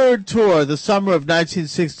the third tour, the summer of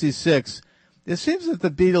 1966, it seems that the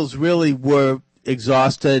Beatles really were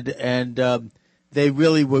exhausted and they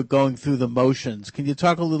really were going through the motions. Can you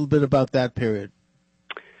talk a little bit about that period?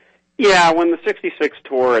 Yeah, when the '66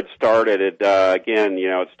 tour had started, it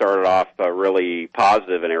started off really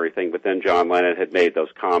positive and everything, but then John Lennon had made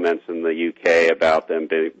those comments in the UK about them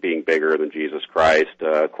being bigger than Jesus Christ.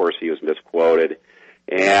 Of course, he was misquoted,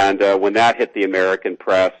 And when that hit the American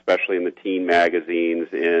press, especially in the teen magazines,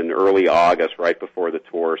 in early August, right before the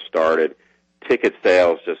tour started, ticket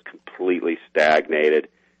sales just completely stagnated.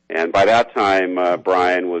 And by that time,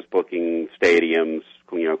 Brian was booking stadiums,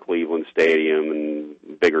 Cleveland Stadium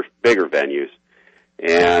and bigger venues.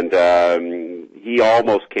 And he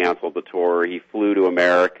almost canceled the tour. He flew to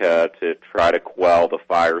America to try to quell the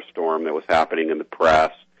firestorm that was happening in the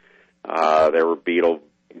press. There were Beatles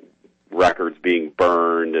records being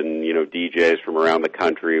burned, and DJs from around the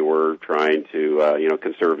country were trying to,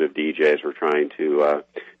 conservative DJs were trying to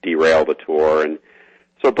derail the tour. And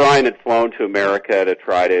so Brian had flown to America to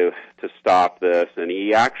try to stop this, and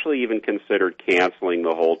he actually even considered canceling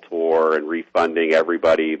the whole tour and refunding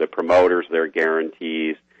everybody, the promoters, their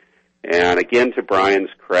guarantees. And again, to Brian's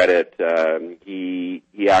credit, he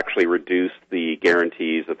actually reduced the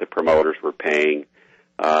guarantees that the promoters were paying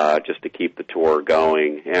just to keep the tour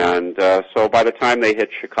going. And so by the time they hit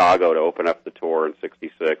Chicago to open up the tour in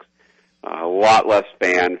 '66, a lot less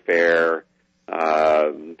fanfare,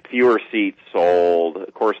 fewer seats sold.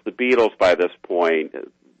 Of course, the Beatles by this point,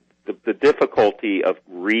 the difficulty of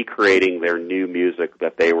recreating their new music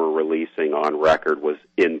that they were releasing on record was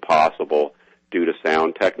impossible due to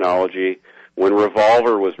sound technology. When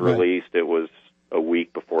Revolver was released, it was a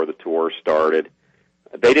week before the tour started.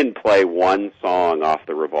 They didn't play one song off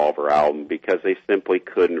the Revolver album because they simply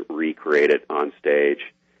couldn't recreate it on stage.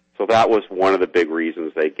 So that was one of the big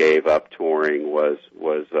reasons they gave up touring, was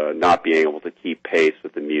not being able to keep pace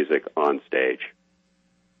with the music on stage.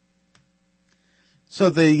 So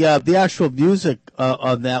the actual music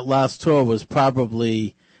on that last tour was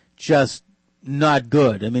probably just not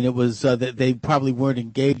good. I mean, it was they probably weren't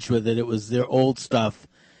engaged with it. It was their old stuff,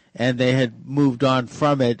 and they had moved on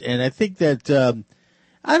from it. And I think that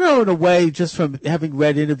I don't know, in a way, just from having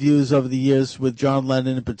read interviews over the years with John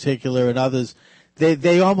Lennon in particular and others,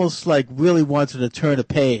 they almost like really wanted to turn a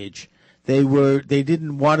page. They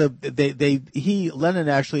didn't want to. Lennon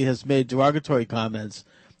actually has made derogatory comments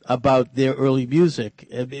about their early music.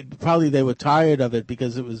 Probably they were tired of it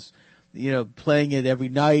because it was, playing it every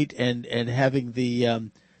night and having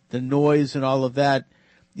the noise and all of that.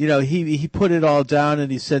 He put it all down,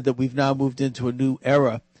 and he said that we've now moved into a new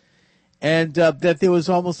era. And that there was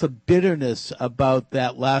almost a bitterness about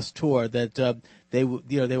that last tour, that they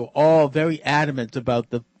were all very adamant about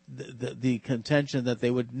the contention that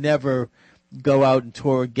they would never go out and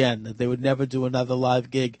tour again, that they would never do another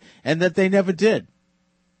live gig, and that they never did.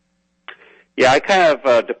 Yeah, I kind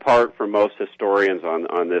of depart from most historians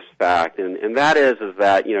on this fact, and that is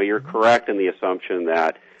that you're correct in the assumption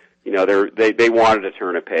that they wanted to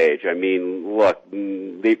turn a page. I mean, look,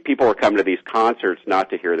 people were coming to these concerts not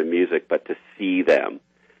to hear the music, but to see them,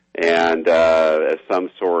 and as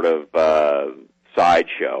some sort of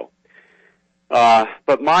sideshow.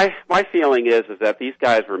 But my feeling is that these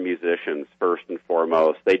guys were musicians first and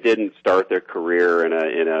foremost. They didn't start their career in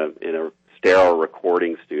a sterile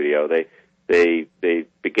recording studio. They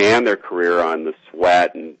began their career on the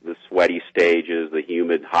sweat and the sweaty stages, the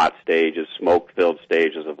humid, hot stages, smoke-filled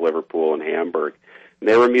stages of Liverpool and Hamburg. And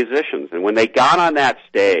they were musicians. And when they got on that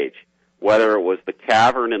stage, whether it was the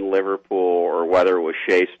Cavern in Liverpool or whether it was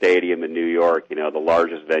Shea Stadium in New York, the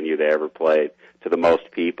largest venue they ever played to the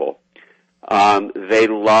most people, they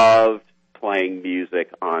loved playing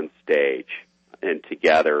music on stage and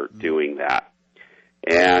together doing that.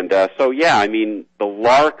 And the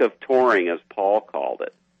lark of touring, as Paul called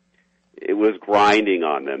it, it was grinding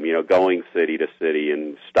on them, going city to city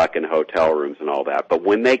and stuck in hotel rooms and all that. But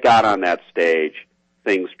when they got on that stage,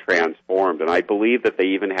 things transformed, and I believe that they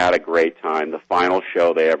even had a great time. The final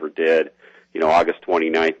show they ever did, August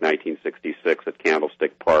 29th, 1966 at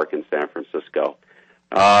Candlestick Park in San Francisco.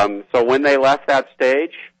 So when they left that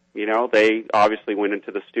stage, they obviously went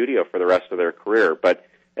into the studio for the rest of their career. But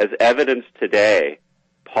as evidence today,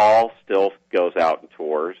 Paul still goes out and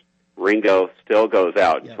tours. Ringo still goes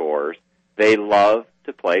out and tours. They love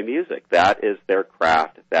to play music. That is their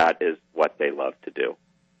craft. That is what they love to do.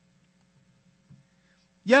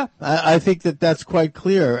 Yeah, I think that's quite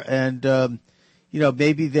clear. And,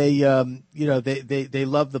 maybe they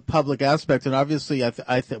love the public aspect. And obviously, but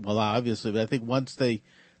I think once they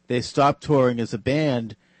stopped touring as a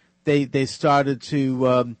band, they started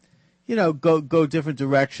to, go different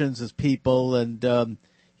directions as people, and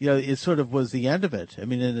it sort of was the end of it. I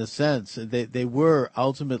mean, in a sense, they were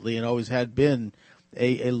ultimately and always had been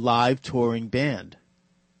a live touring band.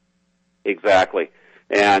 Exactly.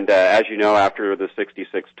 And as you know, after the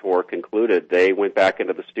 '66 tour concluded, they went back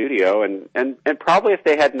into the studio, and probably if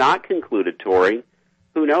they had not concluded touring,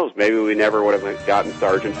 who knows? Maybe we never would have gotten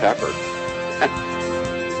Sgt. Pepper.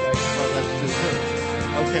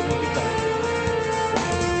 Okay, we'll be back.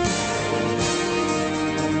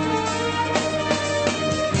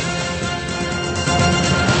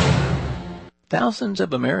 Thousands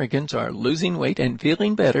of Americans are losing weight and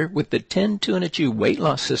feeling better with the 10-2-Chew weight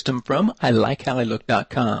loss system from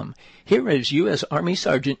ILikeHowILook.com. Here is U.S. Army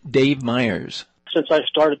Sergeant Dave Myers. Since I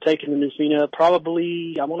started taking the Nufina,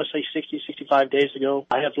 probably, I want to say 60, 65 days ago,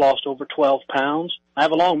 I have lost over 12 pounds. I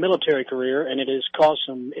have a long military career, and it has caused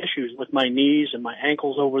some issues with my knees and my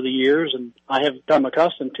ankles over the years, and I have become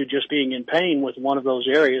accustomed to just being in pain with one of those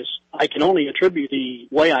areas. I can only attribute the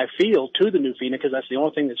way I feel to the Nufina because that's the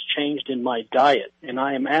only thing that's changed in my diet, and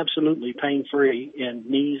I am absolutely pain-free in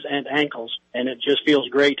knees and ankles, and it just feels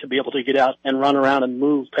great to be able to get out and run around and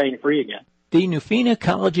move pain-free again. The Nufina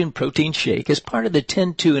Collagen Protein Shake is part of the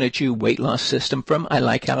 10-2-Chew weight loss system from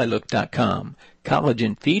ILikeHowILook.com.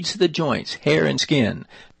 Collagen feeds the joints, hair, and skin.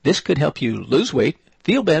 This could help you lose weight,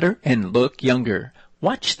 feel better, and look younger.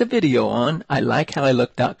 Watch the video on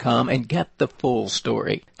ILikeHowILook.com and get the full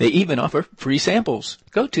story. They even offer free samples.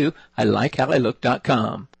 Go to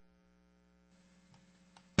ILikeHowILook.com.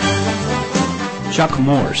 Chuck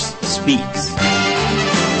Morse speaks.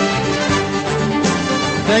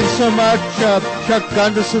 Thanks so much. Chuck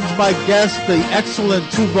Gunderson's my guest. The excellent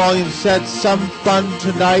 2-volume set, Some Fun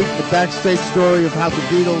Tonight, the backstage story of how the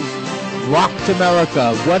Beatles rocked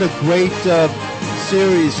America. What a great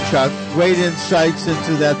series, Chuck. Great insights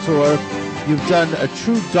into that tour. You've done a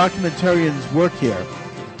true documentarian's work here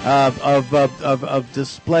of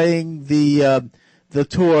displaying the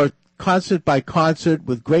tour concert by concert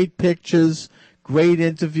with great pictures, great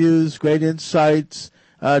interviews, great insights.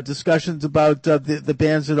 Discussions about the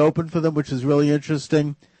bands that opened for them, which is really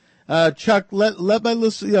interesting. Chuck, let my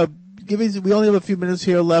listeners, we only have a few minutes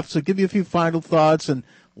here left, so give me a few final thoughts and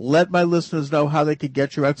let my listeners know how they could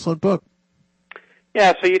get your excellent book.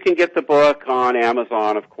 Yeah, so you can get the book on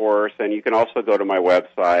Amazon, of course, and you can also go to my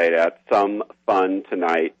website at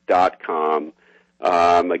somefuntonight.com.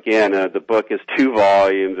 Again, the book is 2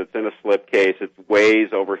 volumes. It's in a slipcase. It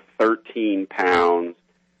weighs over 13 pounds.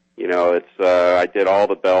 You know, I did all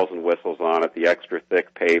the bells and whistles on it, the extra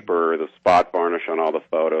thick paper, the spot varnish on all the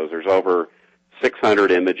photos. There's over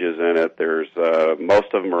 600 images in it. There's,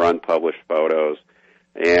 most of them are unpublished photos.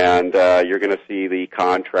 And, you're going to see the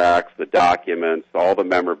contracts, the documents, all the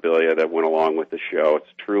memorabilia that went along with the show.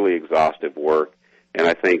 It's truly exhaustive work, and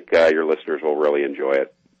I think, your listeners will really enjoy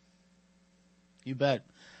it. You bet.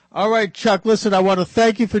 All right, Chuck, listen, I want to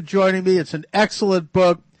thank you for joining me. It's an excellent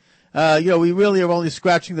book. We really are only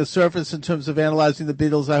scratching the surface in terms of analyzing the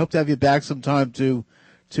Beatles. I hope to have you back sometime to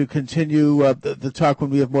continue the talk when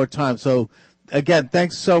we have more time. So, again,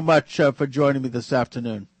 thanks so much for joining me this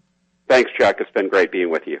afternoon. Thanks, Chuck. It's been great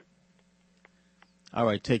being with you. All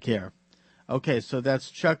right, take care. Okay, so that's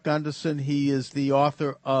Chuck Gunderson. He is the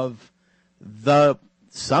author of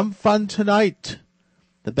Some Fun Tonight,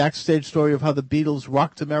 the backstage story of how the Beatles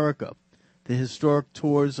rocked America, the historic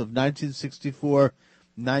tours of 1964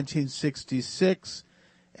 1966,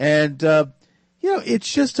 and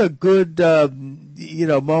it's just a good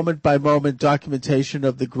moment by moment documentation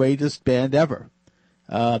of the greatest band ever,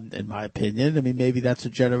 in my opinion. I mean, maybe that's a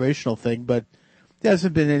generational thing, but there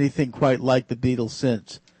hasn't been anything quite like the Beatles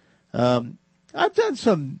since. I've done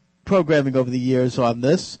some programming over the years on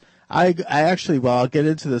this. I actually, I'll get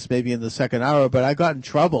into this maybe in the second hour, but I got in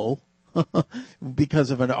trouble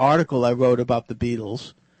because of an article I wrote about the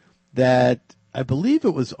Beatles that I believe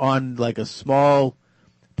it was on like a small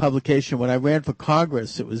publication. When I ran for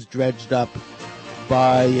Congress, it was dredged up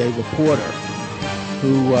by a reporter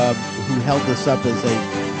who held this up as a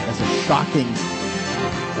shocking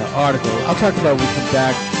article. I'll talk about it when we come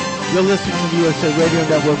back. You're listening to the USA Radio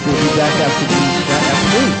Network. We'll be back after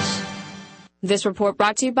news. This report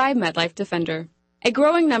brought to you by MetLife Defender. A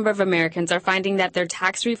growing number of Americans are finding that their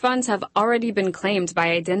tax refunds have already been claimed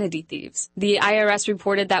by identity thieves. The IRS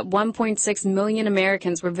reported that 1.6 million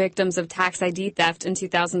Americans were victims of tax ID theft in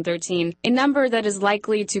 2013, a number that is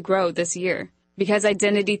likely to grow this year. Because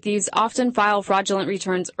identity thieves often file fraudulent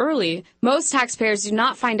returns early, most taxpayers do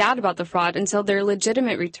not find out about the fraud until their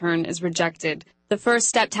legitimate return is rejected. The first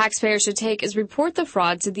step taxpayers should take is report the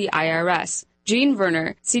fraud to the IRS. Gene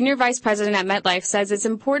Verner, Senior Vice President at MetLife, says it's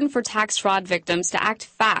important for tax fraud victims to act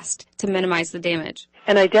fast to minimize the damage.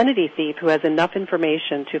 An identity thief who has enough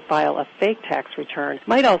information to file a fake tax return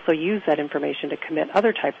might also use that information to commit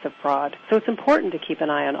other types of fraud, so it's important to keep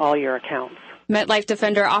an eye on all your accounts. MetLife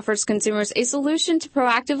Defender offers consumers a solution to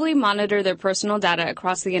proactively monitor their personal data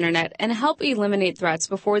across the Internet and help eliminate threats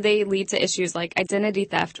before they lead to issues like identity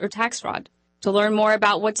theft or tax fraud. To learn more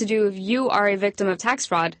about what to do if you are a victim of tax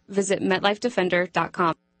fraud, visit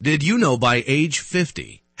MetLifeDefender.com. Did you know by age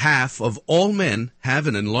 50, half of all men have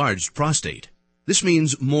an enlarged prostate? This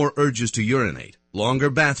means more urges to urinate, longer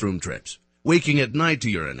bathroom trips, waking at night to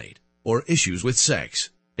urinate, or issues with sex.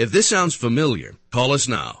 If this sounds familiar, call us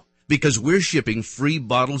now, because we're shipping free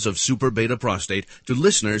bottles of Super Beta Prostate to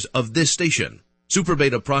listeners of this station. Super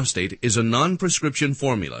Beta Prostate is a non-prescription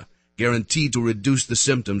formula guaranteed to reduce the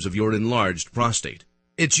symptoms of your enlarged prostate.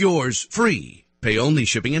 It's yours free. Pay only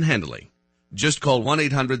shipping and handling. Just call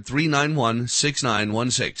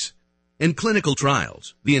 1-800-391-6916. In clinical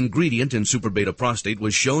trials, the ingredient in Super Beta Prostate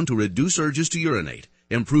was shown to reduce urges to urinate,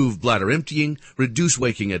 improve bladder emptying, reduce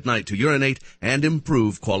waking at night to urinate, and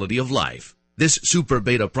improve quality of life. This Super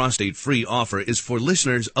Beta Prostate free offer is for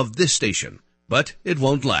listeners of this station, but it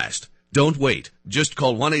won't last. Don't wait. Just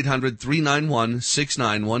call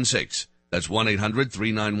 1-800-391-6916. That's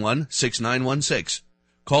 1-800-391-6916.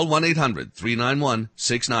 Call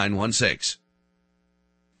 1-800-391-6916.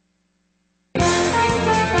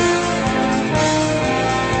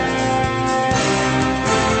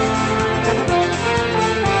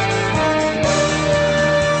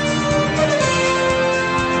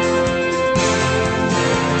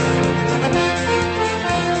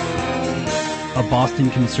 A Boston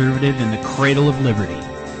conservative in the cradle of liberty.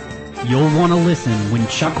 You'll want to listen when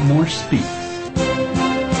Chuck Morse speaks.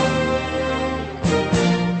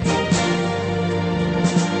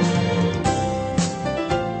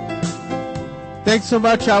 Thanks so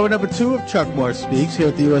much. Hour number 2 of Chuck Morse Speaks here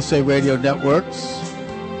at the USA Radio Networks.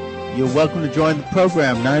 You're welcome to join the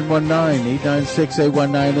program,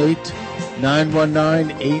 919-896-8198,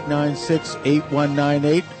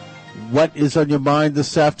 919-896-8198. What is on your mind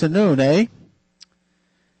this afternoon, eh?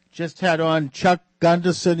 Just had on Chuck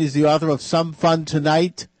Gunderson. He's the author of Some Fun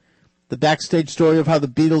Tonight, the backstage story of how the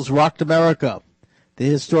Beatles rocked America, the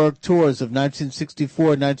historic tours of 1964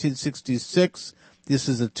 and 1966. This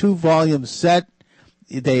is a 2-volume set.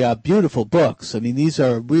 They are beautiful books. I mean, these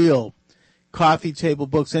are real coffee table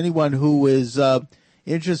books. Anyone who is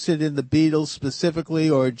interested in the Beatles specifically,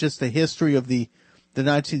 or just the history of the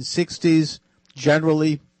 1960s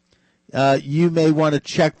generally, you may want to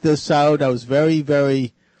check this out. I was very,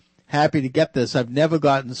 very happy to get this. I've never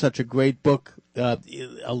gotten such a great book,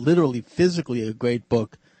 literally physically a great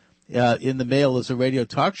book, in the mail as a radio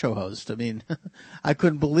talk show host. I mean, I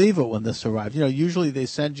couldn't believe it when this arrived. You know, usually they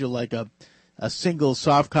send you like a single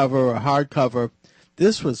softcover or a hardcover.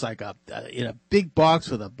 This was like in a big box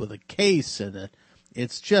with a case, and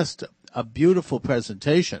it's just a beautiful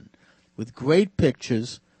presentation with great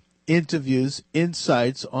pictures, interviews,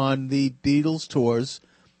 insights on the Beatles tours,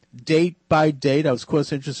 date by date. I was, of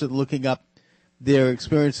course, interested in looking up their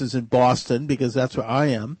experiences in Boston because that's where I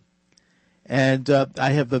am. And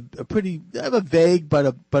I have a vague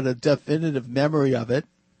but a definitive memory of it.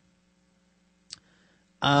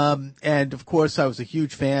 And of course, I was a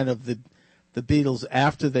huge fan of the Beatles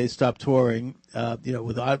after they stopped touring.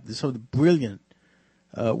 With some of the brilliant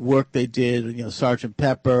work they did. Sgt.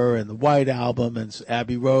 Pepper and the White Album and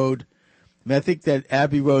Abbey Road. I mean, I think that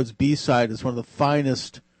Abbey Road's B-side is one of the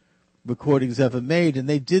finest recordings ever made, and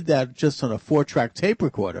they did that just on a 4-track tape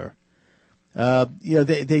recorder.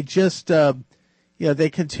 They just they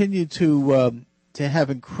continue to have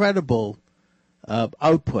incredible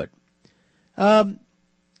output.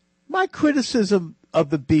 My criticism of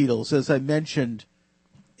the Beatles, as I mentioned,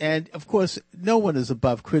 and of course no one is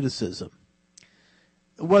above criticism,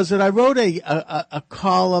 was that I wrote a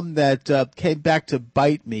column that came back to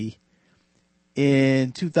bite me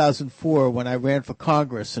in 2004 when I ran for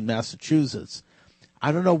Congress in Massachusetts.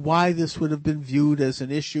 I don't know why this would have been viewed as an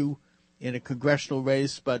issue in a congressional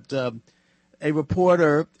race, but a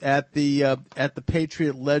reporter at the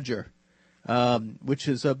Patriot Ledger, which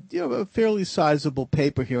is a fairly sizable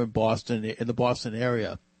paper here in Boston, in the Boston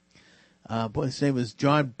area. His name was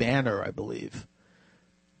John Banner, I believe.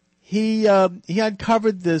 He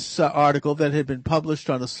uncovered this article that had been published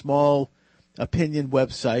on a small opinion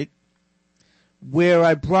website, where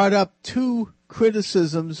I brought up 2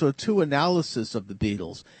 criticisms or 2 analyses of the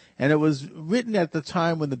Beatles. And it was written at the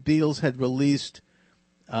time when the Beatles had released,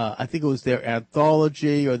 I think it was their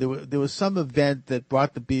anthology, or there was some event that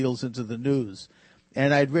brought the Beatles into the news.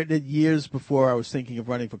 And I'd written it years before I was thinking of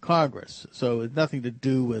running for Congress. So it had nothing to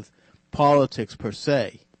do with politics per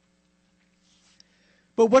se.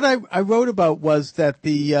 But what I wrote about was that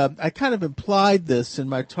I kind of implied this in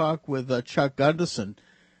my talk with Chuck Gunderson,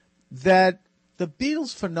 that the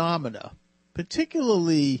Beatles phenomena,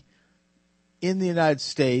 particularly in the United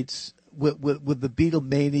States, with the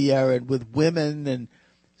Beatlemania and with women and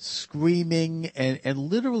screaming and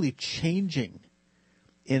literally changing,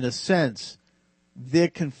 in a sense, their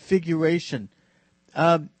configuration.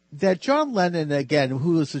 that John Lennon, again,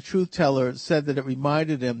 who was a truth teller, said that it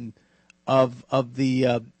reminded him of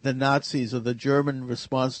the Nazis or the German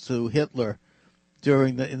response to Hitler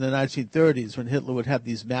in the 1930s, when Hitler would have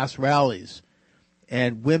these mass rallies,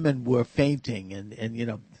 and women were fainting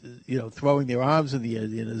and throwing their arms in the air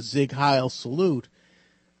in a Sieg Heil salute.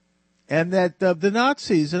 And that the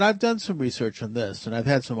Nazis, and I've done some research on this, and I've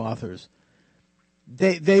had some authors,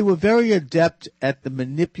 they were very adept at the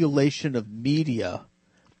manipulation of media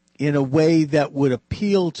in a way that would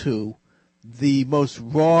appeal to the most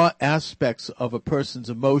raw aspects of a person's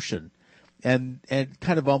emotion, and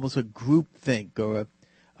kind of almost a group think or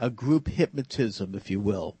a group hypnotism, if you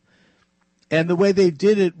will. And the way they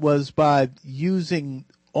did it was by using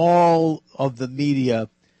all of the media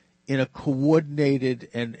in a coordinated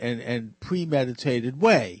and premeditated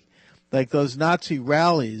way. Like those Nazi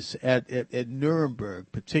rallies at Nuremberg,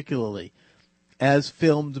 particularly, as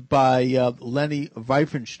filmed by Leni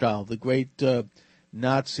Riefenstahl, the great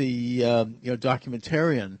Nazi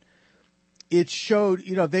documentarian. It showed,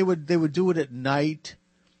 they would do it at night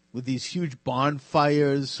with these huge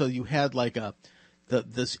bonfires, so you had like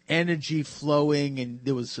this energy flowing, and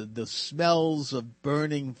there was the smells of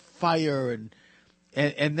burning fire, and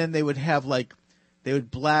then they would have they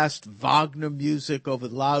would blast Wagner music over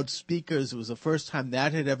loudspeakers. It was the first time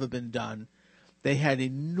that had ever been done. They had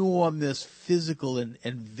enormous physical and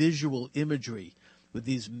visual imagery with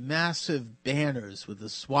these massive banners with the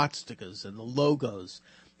swastikas and the logos.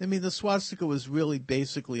 I mean, the swastika was really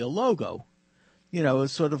basically a logo. It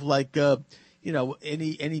was sort of like,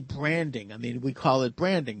 any branding. I mean, we call it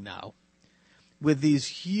branding now. With these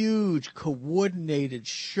huge coordinated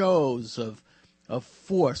shows of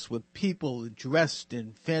force, with people dressed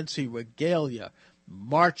in fancy regalia,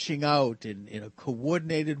 marching out in a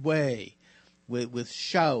coordinated way, with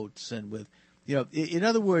shouts and with, in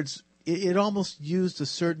other words, it almost used a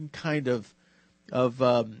certain kind of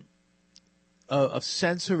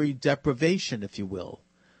sensory deprivation, if you will,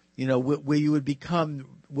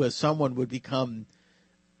 where someone would become,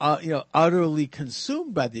 utterly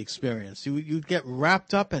consumed by the experience. You'd get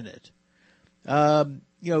wrapped up in it.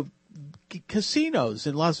 Casinos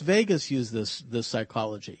in Las Vegas use this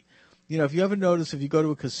psychology. If you ever notice, if you go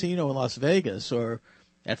to a casino in Las Vegas or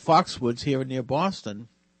at Foxwoods here near Boston,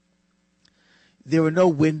 there are no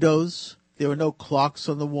windows, there are no clocks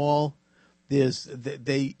on the wall.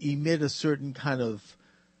 They emit a certain kind of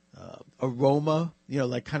aroma,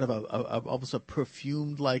 like kind of almost a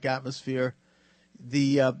perfumed like atmosphere.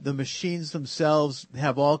 The machines themselves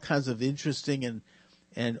have all kinds of interesting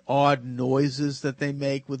and odd noises that they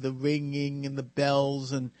make with the ringing and the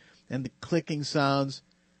bells and the clicking sounds.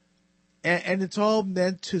 And it's all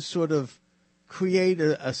meant to sort of create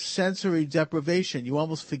a sensory deprivation. You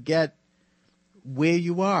almost forget where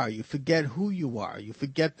you are. You forget who you are. You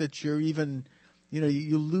forget that you're even,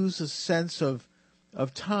 you lose a sense of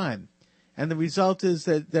time. And the result is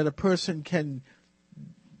that a person can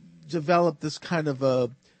develop this kind of a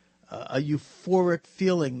euphoric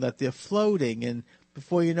feeling that they're floating, and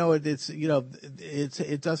before you know it,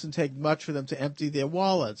 it doesn't take much for them to empty their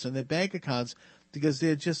wallets and their bank accounts, because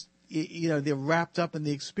they're just, they're wrapped up in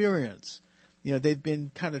the experience. They've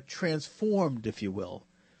been kind of transformed, if you will,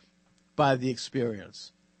 by the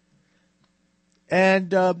experience.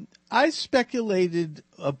 And I speculated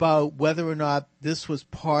about whether or not this was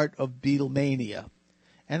part of Beatlemania.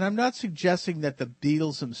 And I'm not suggesting that the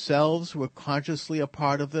Beatles themselves were consciously a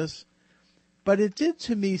part of this, but it did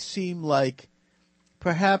to me seem like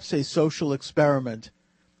perhaps a social experiment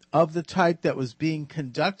of the type that was being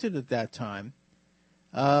conducted at that time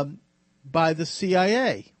by the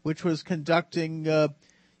CIA, which was conducting,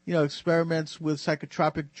 experiments with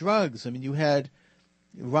psychotropic drugs. I mean, you had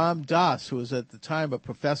Ram Dass, who was at the time a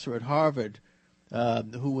professor at Harvard,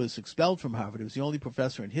 who was expelled from Harvard. He was the only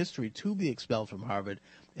professor in history to be expelled from Harvard,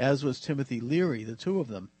 as was Timothy Leary, the two of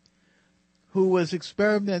them, who was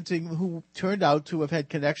experimenting, who turned out to have had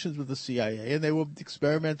connections with the CIA, and they were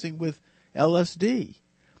experimenting with LSD.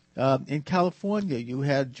 In California, you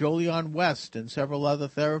had Jolyon West and several other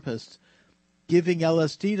therapists giving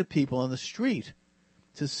LSD to people on the street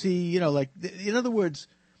to see, in other words,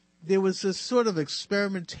 there was this sort of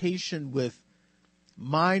experimentation with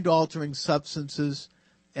mind-altering substances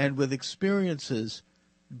and with experiences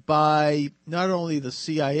by not only the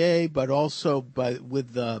CIA, but also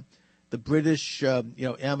with the British,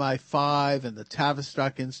 MI5 and the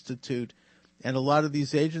Tavistock Institute, and a lot of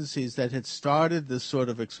these agencies that had started this sort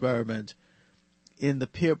of experiment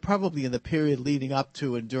probably in the period leading up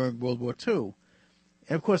to and during World War II.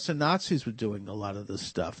 And of course, the Nazis were doing a lot of this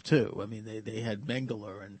stuff too. I mean, they had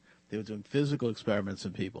Mengele, and they were doing physical experiments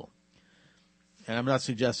on people. and I'm not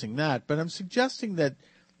suggesting that, but I'm suggesting that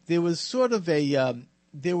there was sort of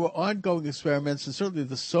there were ongoing experiments, and certainly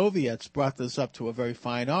the Soviets brought this up to a very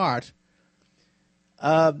fine art,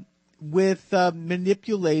 with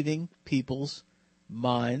manipulating people's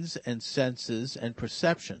minds and senses and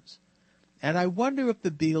perceptions. And I wonder if the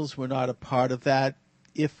Beatles were not a part of that,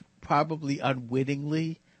 if probably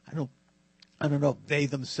unwittingly. I don't know if they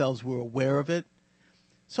themselves were aware of it.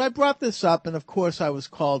 So I brought this up, and of course I was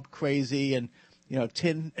called crazy and,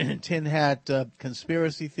 tin hat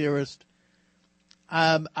conspiracy theorist.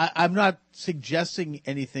 I'm not suggesting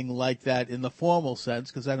anything like that in the formal sense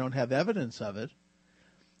because I don't have evidence of it.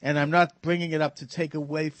 And I'm not bringing it up to take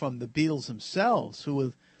away from the Beatles themselves, who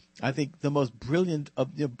were, I think, the most brilliant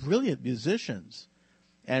of brilliant musicians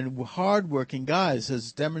and hardworking guys,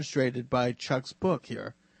 as demonstrated by Chuck's book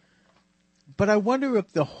here. But I wonder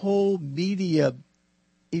if the whole media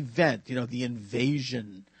event, the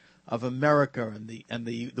invasion of America and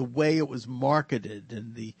the way it was marketed,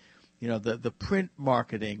 and the print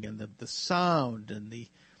marketing and the sound and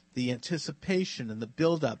the anticipation and the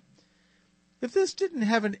build-up, if this didn't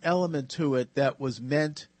have an element to it that was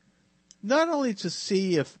meant not only to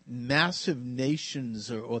see if massive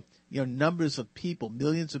nations or numbers of people,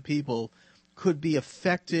 millions of people, could be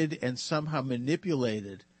affected and somehow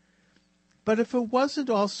manipulated, but if it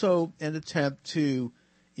wasn't also an attempt to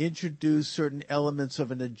introduce certain elements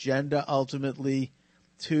of an agenda ultimately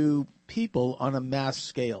to people on a mass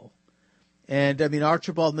scale. And I mean,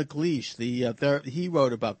 Archibald MacLeish, he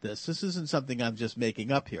wrote about this. This isn't something I'm just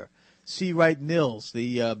making up here. C. Wright Mills,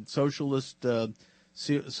 the socialist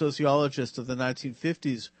sociologist of the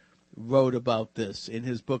 1950s, wrote about this in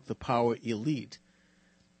his book, The Power Elite.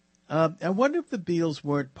 I wonder if the Beatles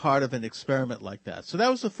weren't part of an experiment like that. So that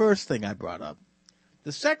was the first thing I brought up.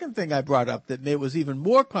 The second thing I brought up that was even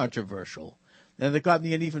more controversial and that got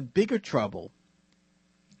me in even bigger trouble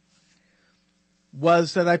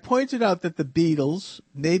was that I pointed out that the Beatles,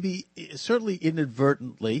 maybe certainly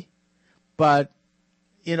inadvertently, but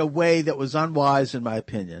in a way that was unwise in my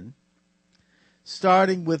opinion,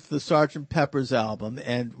 starting with the Sgt. Pepper's album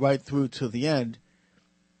and right through to the end,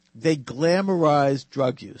 they glamorized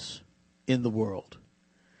drug use in the world.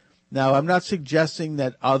 Now, I'm not suggesting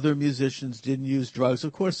that other musicians didn't use drugs.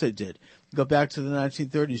 Of course they did. Go back to the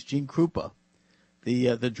 1930s, Gene Krupa,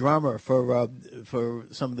 the drummer for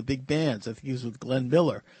some of the big bands, I think he was with Glenn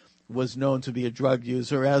Miller, was known to be a drug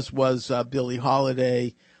user, as was Billie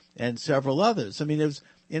Holiday and several others. I mean, it was,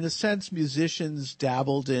 in a sense, musicians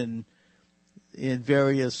dabbled in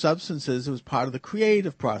various substances. It was part of the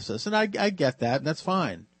creative process, and I get that, and that's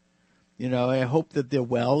fine. I hope that they're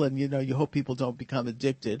well, and you hope people don't become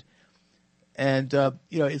addicted. And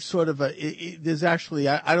it's sort of there's actually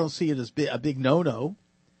I don't see it as a big no-no.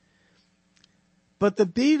 But the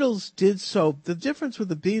Beatles did so. The difference with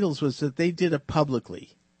the Beatles was that they did it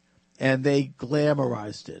publicly, and they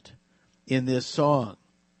glamorized it in their song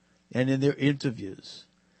and in their interviews.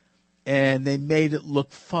 And they made it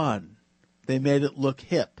look fun. They made it look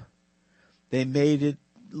hip. They made it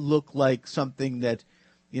look like something that,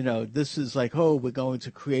 this is like, we're going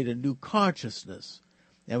to create a new consciousness,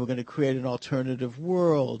 and we're going to create an alternative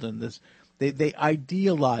world. And this, they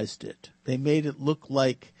idealized it. They made it look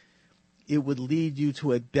like it would lead you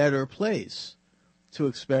to a better place to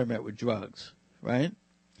experiment with drugs, right?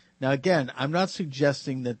 Now, again, I'm not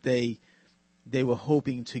suggesting that they were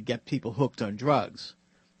hoping to get people hooked on drugs.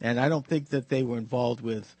 And I don't think that they were involved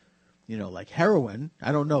with, like heroin.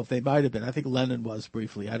 I don't know if they might have been. I think Lennon was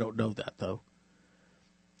briefly. I don't know that, though.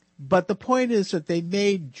 But the point is that they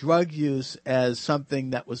made drug use as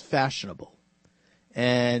something that was fashionable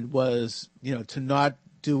and was, to not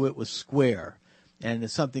do it was square, and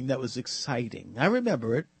it's something that was exciting. I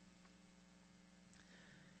remember it.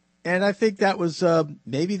 And I think that was,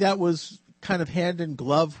 maybe that was kind of hand in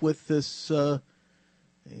glove with this,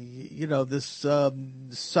 this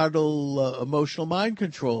subtle emotional mind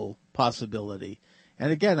control possibility.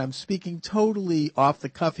 And again, I'm speaking totally off the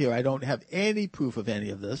cuff here. I don't have any proof of any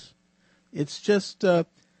of this. It's just an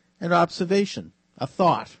observation, a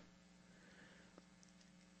thought.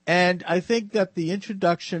 And I think that the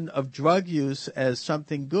introduction of drug use as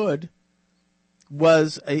something good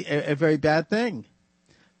was a very bad thing.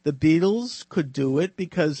 The Beatles could do it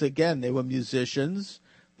because, again, they were musicians.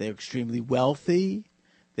 They were extremely wealthy.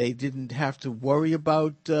 They didn't have to worry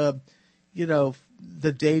about,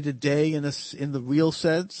 the day-to-day in the real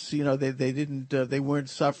sense. They weren't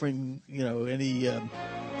suffering, any,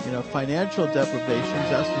 financial deprivations,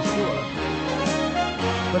 that's for sure.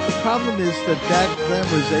 But the problem is that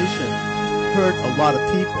glamorization hurt a lot of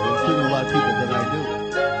people, including a lot of people that I knew.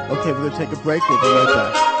 Okay, we're going to take a break. We'll be right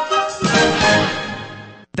back.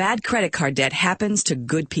 Bad credit card debt happens to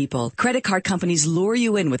good people. Credit card companies lure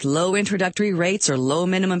you in with low introductory rates or low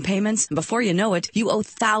minimum payments, and before you know it, you owe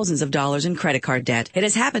thousands of dollars in credit card debt. It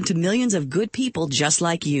has happened to millions of good people just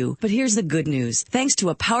like you. But here's the good news. Thanks to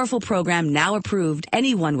a powerful program now approved,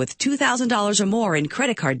 anyone with $2,000 or more in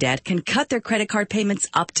credit card debt can cut their credit card payments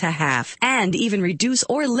up to half and even reduce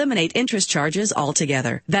or eliminate interest charges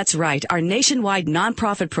altogether. That's right. Our nationwide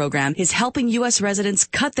nonprofit program is helping U.S. residents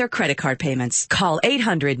cut their credit card payments. Call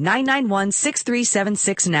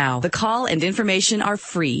 800-991-6376 now. The call and information are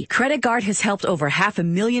free. Credit Guard has helped over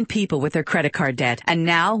 500,000 people with their credit card debt, and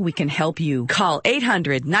now we can help you. Call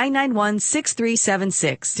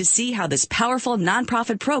 800-991-6376 to see how this powerful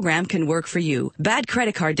nonprofit program can work for you. Bad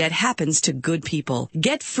credit card debt happens to good people.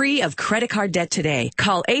 Get free of credit card debt today.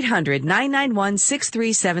 Call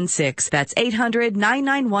 800-991-6376. That's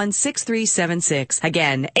 800-991-6376.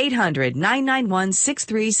 Again,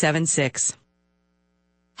 800-991-6376.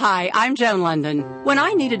 Hi, I'm Joan London. When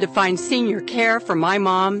I needed to find senior care for my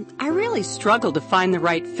mom, I really struggled to find the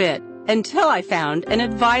right fit until I found an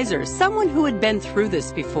advisor, someone who had been through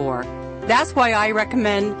this before. That's why I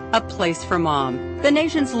recommend A Place for Mom, the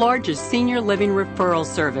nation's largest senior living referral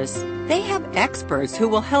service. They have experts who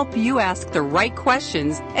will help you ask the right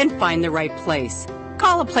questions and find the right place.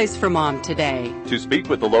 Call A Place for Mom today. To speak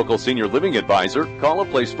with the local senior living advisor, call A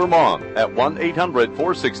Place for Mom at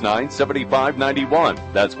 1-800-469-7591.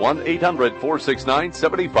 That's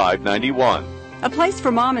 1-800-469-7591. A Place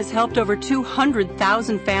for Mom has helped over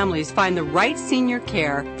 200,000 families find the right senior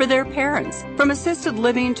care for their parents, from assisted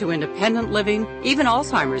living to independent living, even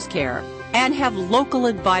Alzheimer's care, and have local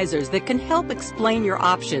advisors that can help explain your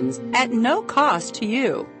options at no cost to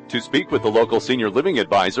you. To speak with the local senior living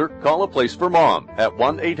advisor, call A Place for Mom at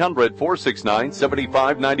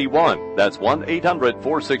 1-800-469-7591. That's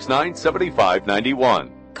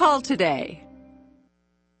 1-800-469-7591. Call today.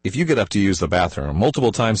 If you get up to use the bathroom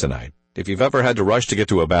multiple times a night, if you've ever had to rush to get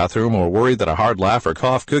to a bathroom or worried that a hard laugh or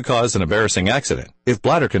cough could cause an embarrassing accident, if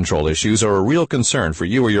bladder control issues are a real concern for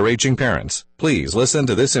you or your aging parents, please listen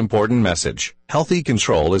to this important message. Healthy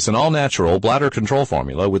Control is an all-natural bladder control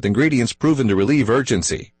formula with ingredients proven to relieve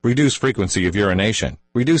urgency, reduce frequency of urination,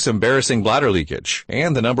 reduce embarrassing bladder leakage,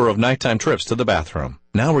 and the number of nighttime trips to the bathroom.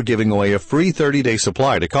 Now we're giving away a free 30-day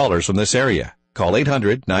supply to callers from this area. Call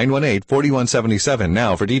 800-918-4177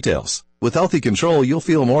 now for details. With Healthy Control, you'll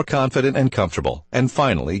feel more confident and comfortable, and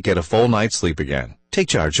finally get a full night's sleep again. Take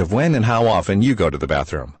charge of when and how often you go to the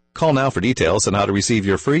bathroom. Call now for details on how to receive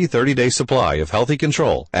your free 30-day supply of Healthy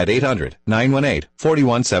Control at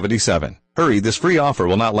 800-918-4177. Hurry, this free offer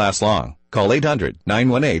will not last long. Call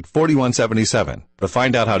 800-918-4177 to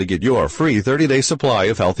find out how to get your free 30-day supply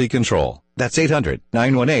of Healthy Control. That's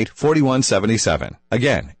 800-918-4177.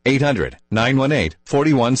 Again,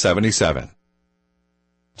 800-918-4177.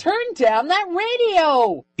 Turn down that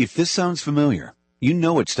radio! If this sounds familiar, you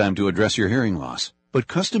know it's time to address your hearing loss. But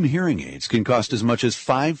custom hearing aids can cost as much as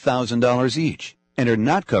 $5,000 each and are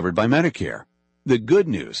not covered by Medicare. The good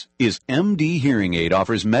news is MD Hearing Aid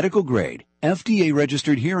offers medical-grade,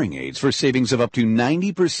 FDA-registered hearing aids for savings of up to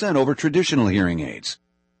 90% over traditional hearing aids.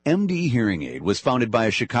 MD Hearing Aid was founded by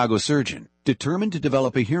a Chicago surgeon determined to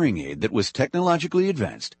develop a hearing aid that was technologically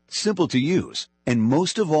advanced, simple to use, and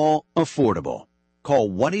most of all, affordable. Call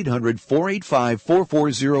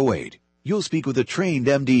 1-800-485-4408. You'll speak with a trained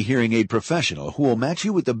MD hearing aid professional who will match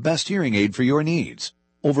you with the best hearing aid for your needs.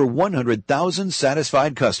 Over 100,000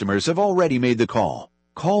 satisfied customers have already made the call.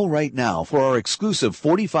 Call right now for our exclusive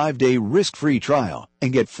 45-day risk-free trial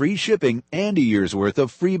and get free shipping and a year's worth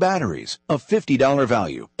of free batteries, a $50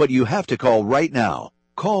 value. But you have to call right now.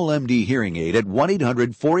 Call MD Hearing Aid at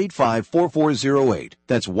 1-800-485-4408.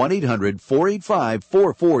 That's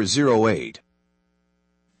 1-800-485-4408.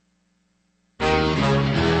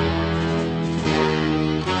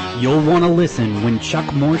 You'll want to listen when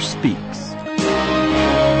Chuck Morse speaks.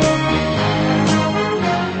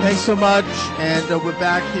 Thanks so much, and we're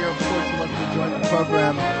back here. Of course, you'd love to join the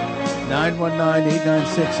program.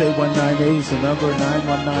 919-896-8198 is the number,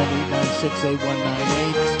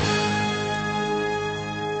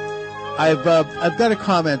 919-896-8198. I've got a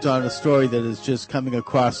comment on a story that is just coming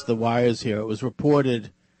across the wires here. It was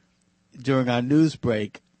reported during our news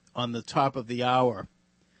break on the top of the hour.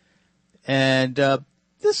 And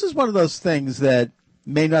this is one of those things that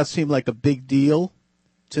may not seem like a big deal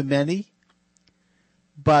to many,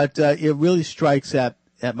 but it really strikes at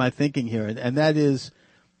my thinking here, and that is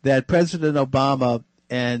that President Obama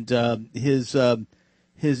and his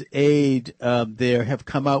aide there have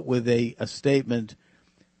come out with a statement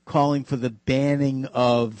calling for the banning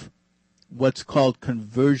of what's called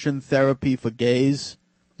conversion therapy for gays.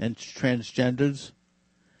 and transgenders.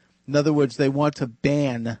 In other words, they want to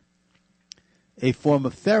ban a form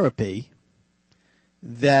of therapy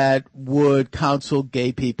that would counsel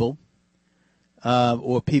gay people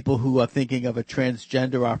or people who are thinking of a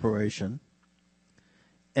transgender operation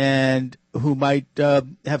and who might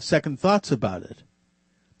have second thoughts about it.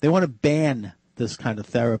 They want to ban this kind of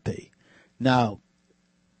therapy. Now,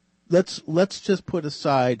 let's just put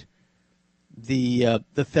aside the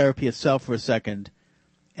therapy itself for a second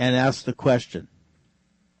and ask the question: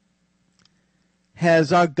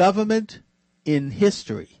 has our government in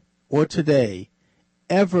history or today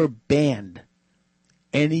ever banned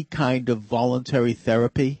any kind of voluntary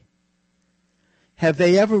therapy? Have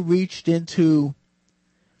they ever reached into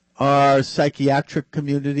our psychiatric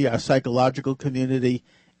community, our psychological community,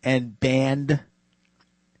 and banned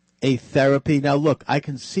a therapy? Now, look, I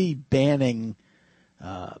can see banning,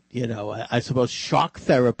 I suppose shock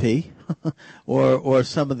therapy or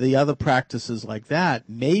some of the other practices like that,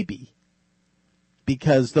 maybe,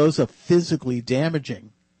 because those are physically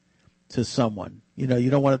damaging to someone. You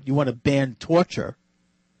want to ban torture.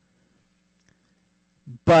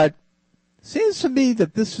 But it seems to me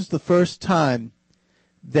that this is the first time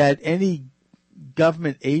that any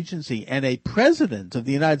government agency and a president of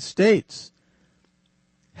the United States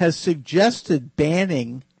has suggested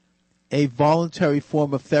banning a voluntary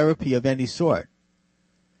form of therapy of any sort.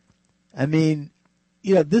 I mean,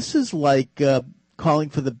 this is like calling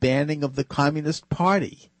for the banning of the Communist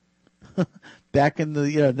Party. Back in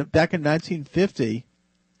 1950,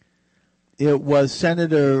 it was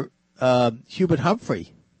Senator Hubert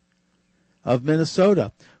Humphrey of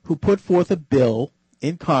Minnesota who put forth a bill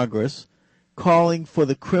in Congress calling for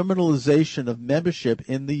the criminalization of membership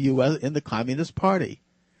in the U.S. in the Communist Party,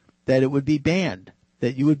 that it would be banned,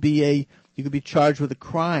 that you could be charged with a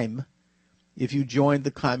crime if you joined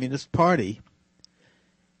the Communist Party,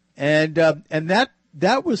 and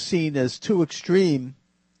that was seen as too extreme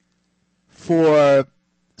for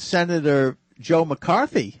Senator Joe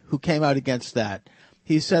McCarthy, who came out against that.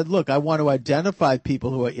 He said, look, I want to identify people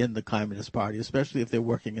who are in the Communist Party, especially if they're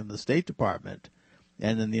working in the State Department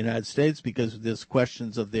and in the United States, because there's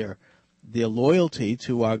questions of their loyalty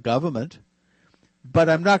to our government. But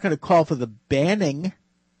I'm not going to call for the banning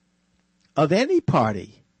of any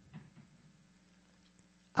party.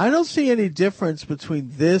 I don't see any difference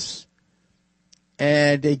between this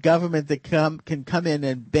and a government that can come in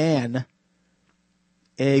and ban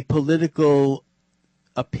a political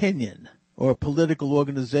opinion or a political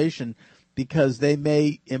organization because they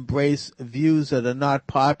may embrace views that are not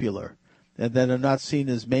popular and that are not seen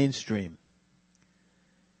as mainstream.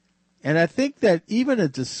 And I think that even a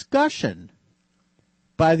discussion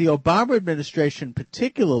by the Obama administration,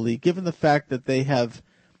 particularly given the fact that they have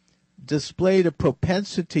displayed a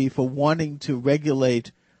propensity for wanting to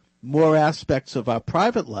regulate more aspects of our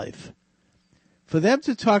private life, for them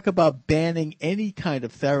to talk about banning any kind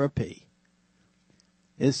of therapy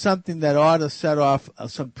is something that ought to set off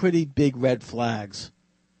some pretty big red flags.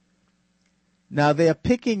 Now, they are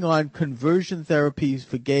picking on conversion therapies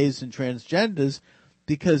for gays and transgenders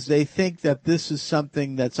because they think that this is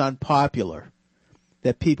something that's unpopular,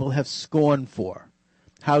 that people have scorn for.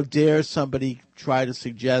 How dare somebody try to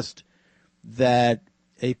suggest that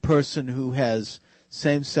a person who has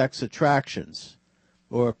same-sex attractions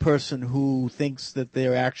or a person who thinks that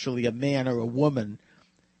they're actually a man or a woman,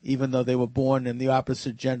 even though they were born in the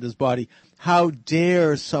opposite gender's body, how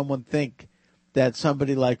dare someone think that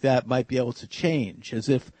somebody like that might be able to change, as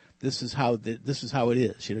if this is how it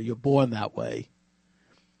is. You're born that way.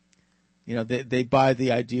 They buy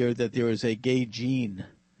the idea that there is a gay gene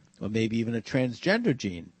or maybe even a transgender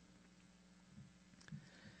gene.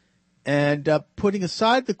 And putting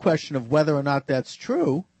aside the question of whether or not that's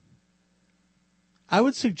true, I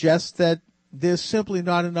would suggest that there's simply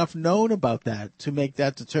not enough known about that to make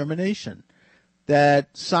that determination,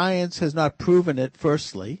 that science has not proven it,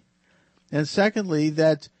 firstly, and secondly,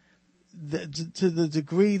 that to the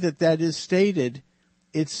degree that that is stated,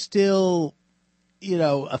 it's still,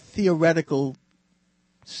 a theoretical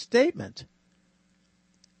statement.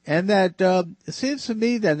 And that it seems to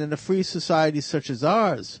me that in a free society such as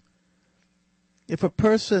ours, if a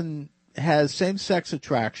person has same-sex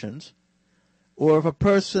attractions, or if a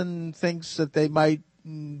person thinks that they might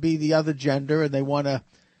be the other gender and they want to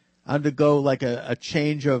undergo like a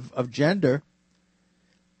change of gender,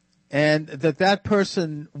 and that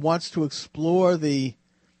person wants to explore the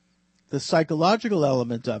psychological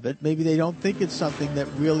element of it, maybe they don't think it's something that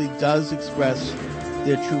really does express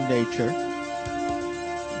their true nature,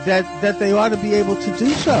 that they ought to be able to do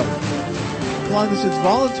so, as long as it's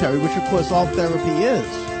voluntary, which of course all therapy is.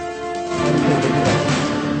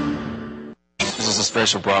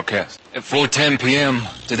 special broadcast. At 4:10 p.m.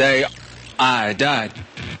 today, I died.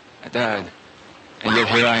 And yet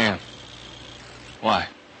here I am. Why?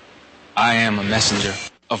 I am a messenger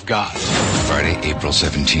of God. Friday, April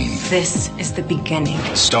 17th. This is the beginning.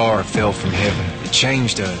 A star fell from heaven. It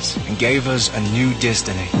changed us and gave us a new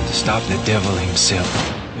destiny to stop the devil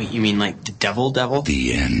himself. Wait, you mean like the devil?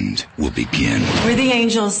 The end will begin. We're the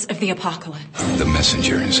angels of the apocalypse. The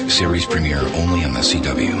Messengers, series premiere only on the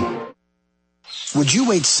CW. Would you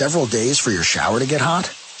wait several days for your shower to get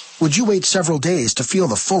hot? Would you wait several days to feel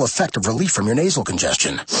the full effect of relief from your nasal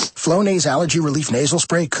congestion? Flonase Allergy Relief Nasal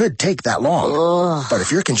Spray could take that long. Ugh. But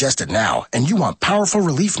if you're congested now and you want powerful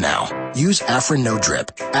relief now, use Afrin No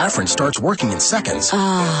Drip. Afrin starts working in seconds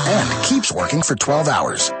and keeps working for 12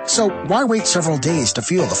 hours. So why wait several days to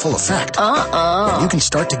feel the full effect? You can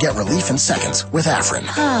start to get relief in seconds with Afrin.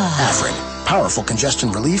 Afrin, powerful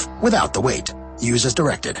congestion relief without the wait. Use as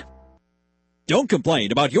directed. Don't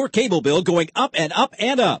complain about your cable bill going up and up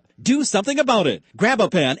and up. Do something about it. Grab a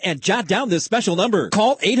pen and jot down this special number.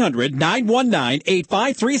 Call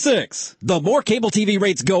 800-919-8536. The more cable TV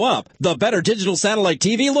rates go up, the better digital satellite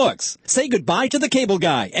TV looks. Say goodbye to the cable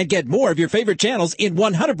guy and get more of your favorite channels in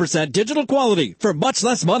 100% digital quality for much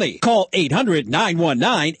less money. Call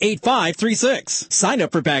 800-919-8536. Sign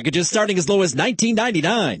up for packages starting as low as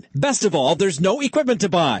 $19.99. Best of all, there's no equipment to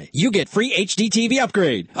buy. You get free HD TV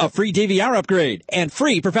upgrade, a free DVR upgrade, and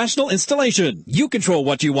free professional installation. You control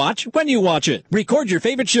what you watch when you watch it. Record your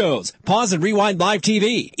favorite shows, pause and rewind live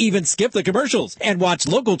TV, even skip the commercials, and watch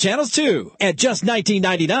local channels too. At just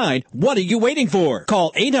 $19.99, what are you waiting for?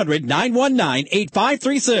 Call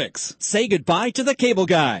 800-919-8536. Say goodbye to the cable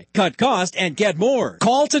guy. Cut cost and get more.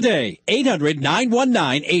 Call today.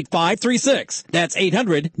 800-919-8536. That's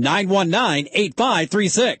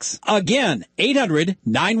 800-919-8536. Again,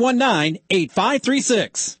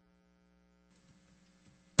 800-919-8536.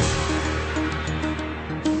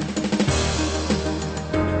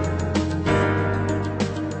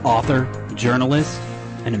 Author, journalist,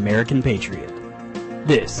 and American patriot.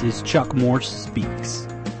 This is Chuck Morse Speaks.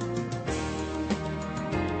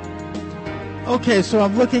 Okay, so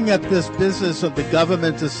I'm looking at this business of the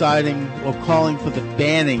government deciding or calling for the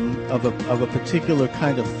banning of a particular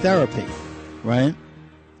kind of therapy, right?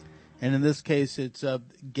 And in this case, it's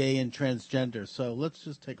gay and transgender. So let's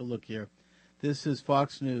just take a look here. This is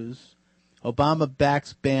Fox News. Obama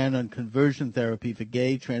backs ban on conversion therapy for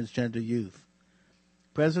gay transgender youth.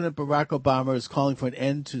 President Barack Obama is calling for an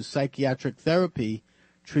end to psychiatric therapy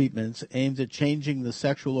treatments aimed at changing the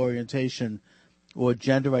sexual orientation or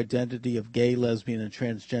gender identity of gay, lesbian, and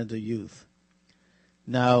transgender youth.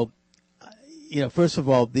 Now, first of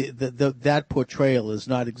all, that portrayal is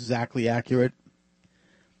not exactly accurate.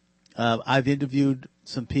 I've interviewed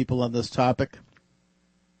some people on this topic.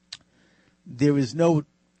 There is no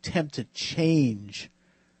attempt to change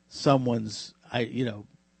someone's,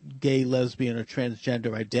 gay, lesbian, or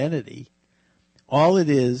transgender identity. All it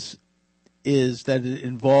is that it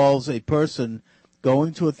involves a person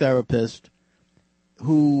going to a therapist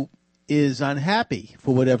who is unhappy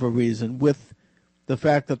for whatever reason with the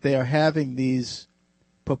fact that they are having these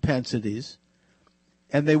propensities,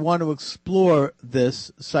 and they want to explore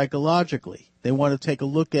this psychologically. They want to take a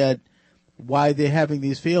look at why they're having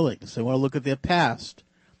these feelings. They want to look at their past.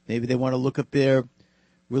 Maybe they want to look at their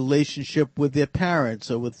relationship with their parents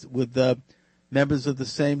or with members of the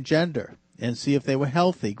same gender and see if they were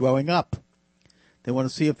healthy growing up. They want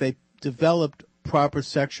to see if they developed proper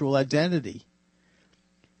sexual identity.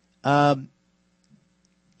 I've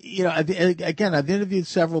interviewed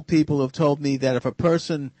several people who have told me that if a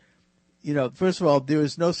person, first of all, there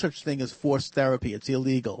is no such thing as forced therapy. It's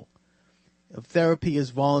illegal. If therapy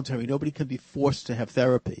is voluntary, nobody can be forced to have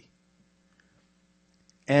therapy.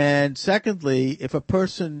 And secondly, if a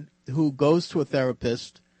person who goes to a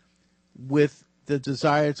therapist with the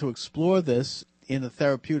desire to explore this in a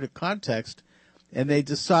therapeutic context, and they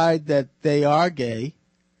decide that they are gay,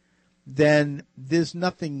 then there's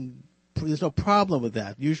no problem with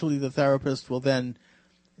that. Usually the therapist will then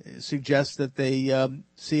suggest that they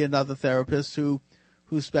see another therapist who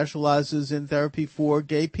specializes in therapy for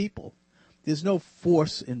gay people. There's no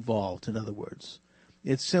force involved, in other words.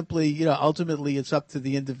 It's simply, ultimately it's up to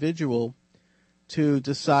the individual to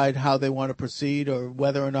decide how they want to proceed or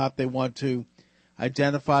whether or not they want to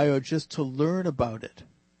identify or just to learn about it.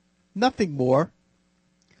 Nothing more.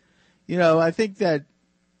 I think that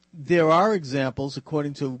there are examples,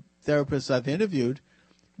 according to therapists I've interviewed,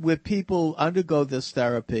 where people undergo this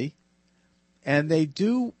therapy and they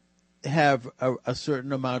do have a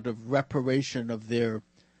certain amount of reparation of their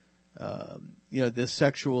their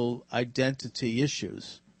sexual identity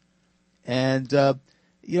issues. And,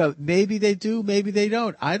 maybe they do, maybe they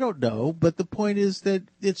don't. I don't know. But the point is that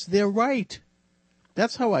it's their right.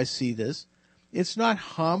 That's how I see this. It's not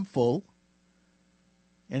harmful.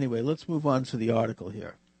 Anyway, let's move on to the article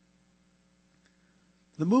here.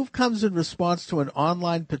 The move comes in response to an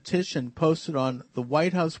online petition posted on the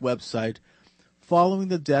White House website following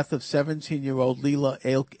the death of 17-year-old Leila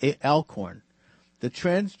Alcorn. The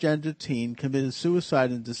transgender teen committed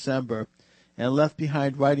suicide in December and left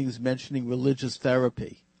behind writings mentioning religious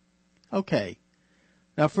therapy. Okay.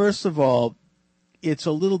 Now, first of all, it's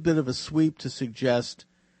a little bit of a sweep to suggest,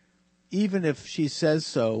 even if she says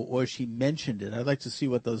so or she mentioned it, I'd like to see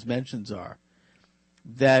what those mentions are,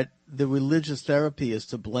 that the religious therapy is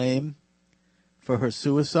to blame for her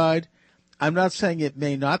suicide. I'm not saying it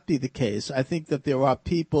may not be the case. I think that there are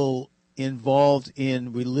people involved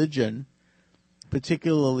in religion,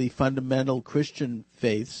 particularly fundamental Christian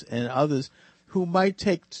faiths and others, who might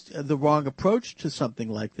take the wrong approach to something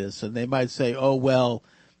like this. And they might say, oh, well,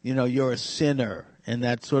 you're a sinner and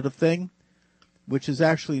that sort of thing, which is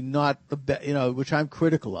actually not which I'm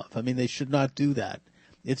critical of. I mean, they should not do that.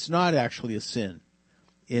 It's not actually a sin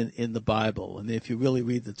in the Bible. And if you really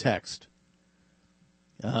read the text,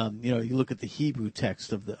 you look at the Hebrew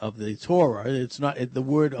text of the Torah, it's not, the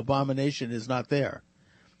word abomination is not there.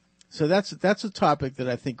 So that's a topic that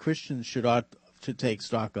I think Christians ought to take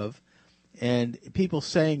stock of, and people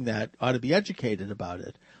saying that ought to be educated about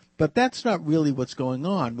it. But that's not really what's going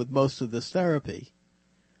on with most of this therapy.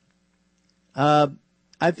 I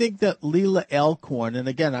think that Leila Alcorn, and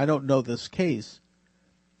again, I don't know this case,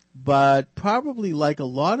 but probably like a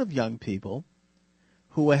lot of young people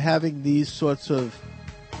who are having these sorts of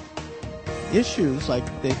issues, like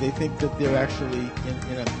they think that they're actually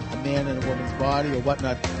in a man and a woman's body or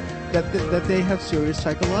whatnot, that they have serious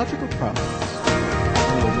psychological problems.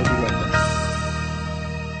 We'll be right back.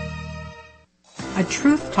 A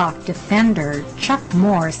Truth Talk defender, Chuck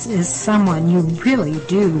Morse, is someone you really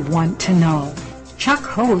do want to know. Chuck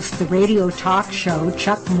hosts the radio talk show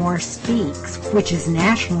Chuck Morse Speaks, which is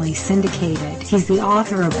nationally syndicated. He's the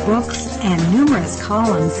author of books and numerous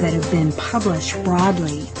columns that have been published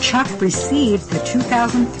broadly. Chuck received the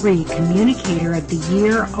 2003 Communicator of the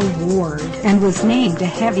Year Award and was named a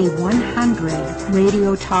Heavy 100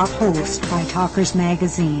 radio talk host by Talkers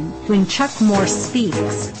Magazine. When Chuck Morse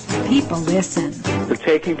speaks, people listen. The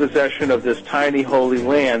taking possession of this tiny holy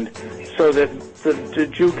land so that the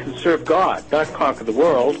Jew can serve God, not conquer the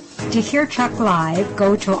world. To hear Chuck live,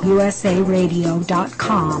 go to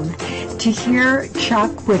usaradio.com. To hear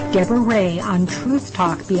Chuck with Deborah Ray on Truth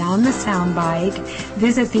Talk Beyond the Soundbite,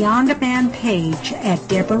 visit the on-demand page at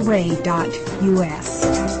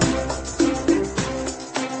deborahray.us.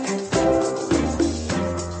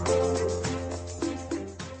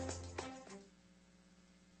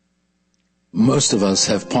 Most of us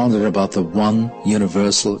have pondered about the one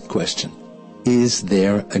universal question. Is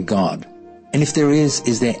there a God? And if there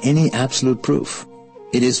is there any absolute proof?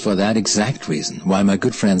 It is for that exact reason why my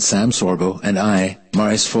good friend Sam Sorbo and I,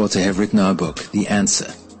 Maurice Forte, have written our book, The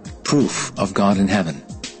Answer, Proof of God in Heaven.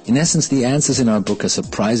 In essence, the answers in our book are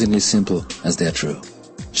surprisingly simple as they're true.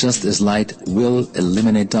 Just as light will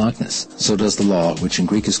eliminate darkness, so does the law, which in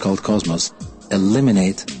Greek is called cosmos,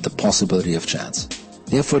 eliminate the possibility of chance.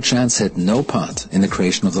 Therefore, chance had no part in the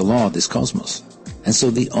creation of the law of this cosmos. And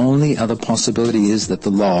so the only other possibility is that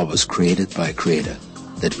the law was created by a creator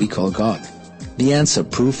that we call God. The Answer,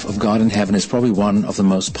 Proof of God in Heaven, is probably one of the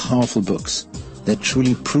most powerful books that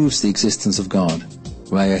truly proves the existence of God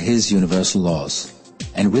via His universal laws,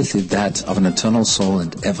 and with it that of an eternal soul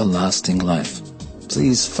and everlasting life.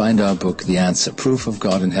 Please find our book, The Answer, Proof of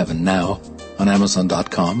God in Heaven, now on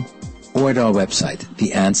Amazon.com or at our website,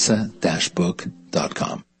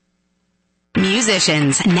 theanswer-book.com.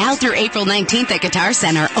 Musicians, now through April 19th at Guitar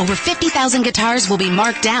Center, over 50,000 guitars will be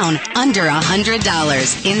marked down under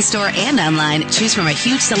 $100. In-store and online, choose from a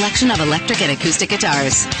huge selection of electric and acoustic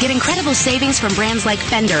guitars. Get incredible savings from brands like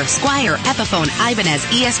Fender, Squier, Epiphone, Ibanez,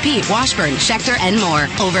 ESP, Washburn, Schecter, and more.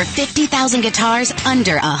 Over 50,000 guitars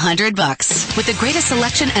under $100. With the greatest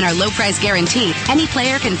selection and our low price guarantee, any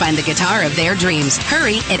player can find the guitar of their dreams.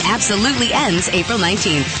 Hurry, it absolutely ends April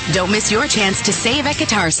 19th. Don't miss your chance to save at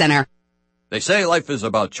Guitar Center. They say life is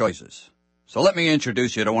about choices. So let me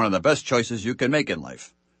introduce you to one of the best choices you can make in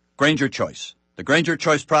life. Grainger Choice. The Grainger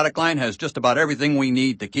Choice product line has just about everything we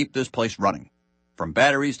need to keep this place running. From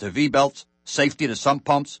batteries to V-belts, safety to sump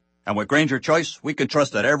pumps, and with Grainger Choice, we can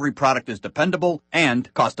trust that every product is dependable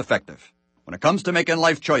and cost-effective. When it comes to making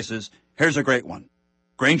life choices, here's a great one.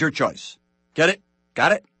 Grainger Choice. Get it?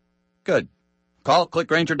 Got it? Good. Call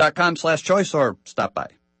clickgrainger.com/choice or stop by.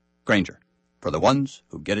 Grainger. For the ones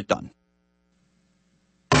who get it done.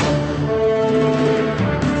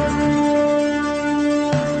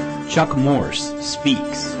 Chuck Morse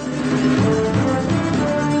speaks.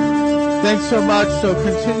 Thanks so much. So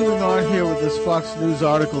continuing on here with this Fox News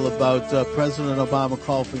article about President Obama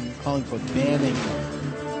calling for banning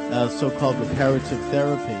so-called reparative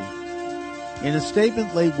therapy. In a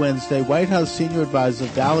statement late Wednesday, White House senior advisor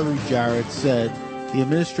Valerie Jarrett said the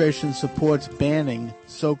administration supports banning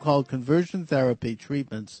so-called conversion therapy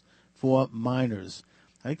treatments for minors.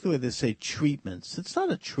 I like the way they say treatments. It's not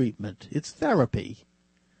a treatment. It's therapy.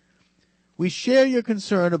 We share your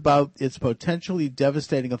concern about its potentially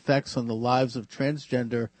devastating effects on the lives of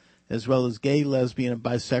transgender as well as gay, lesbian, and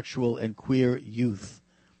bisexual and queer youth,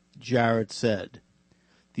 Jarrett said.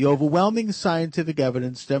 The overwhelming scientific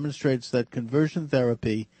evidence demonstrates that conversion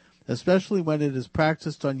therapy, especially when it is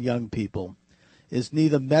practiced on young people, is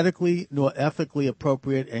neither medically nor ethically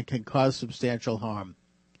appropriate and can cause substantial harm.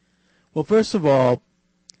 Well, first of all,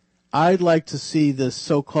 I'd like to see this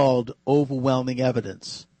so-called overwhelming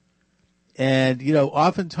evidence. And,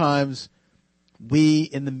 oftentimes we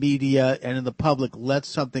in the media and in the public let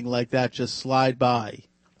something like that just slide by.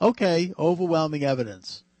 Okay, overwhelming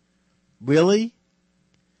evidence. Really?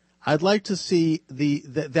 I'd like to see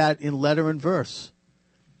that in letter and verse.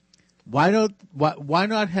 Why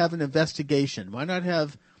not have an investigation? Why not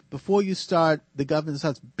have, before the government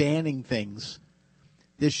starts banning things,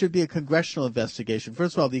 there should be a congressional investigation.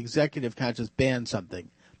 First of all, the executive can't just ban something.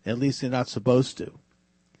 At least they're not supposed to.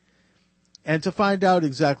 And to find out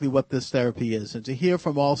exactly what this therapy is and to hear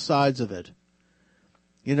from all sides of it.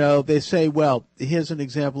 They say, well, here's an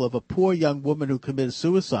example of a poor young woman who committed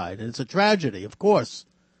suicide, and it's a tragedy, of course.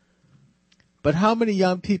 But how many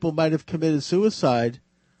young people might have committed suicide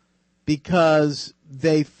because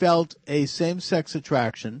they felt a same-sex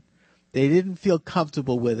attraction, they didn't feel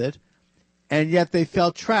comfortable with it, and yet they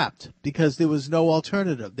felt trapped because there was no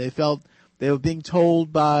alternative. They felt they were being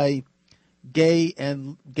told by gay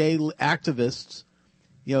activists,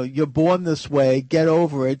 you're born this way, get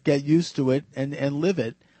over it, get used to it, and live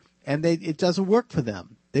it. And it doesn't work for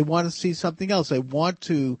them. They want to see something else. They want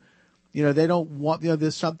to, they don't want,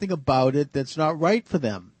 there's something about it that's not right for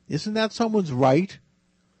them. Isn't that someone's right?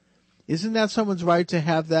 Isn't that someone's right to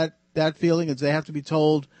have that feeling? Is they have to be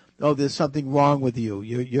told, oh, there's something wrong with you.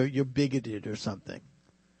 You're bigoted or something.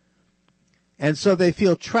 And so they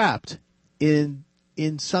feel trapped in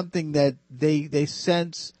something that they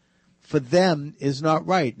sense for them is not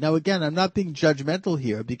right. Now, again, I'm not being judgmental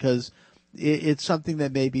here because it's something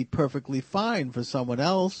that may be perfectly fine for someone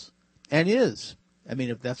else and is. I mean,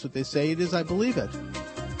 if that's what they say it is, I believe it.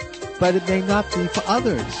 But it may not be for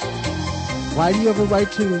others. Why do you have a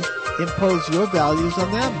right to impose your values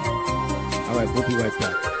on them? All right, we'll be right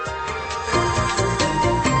back.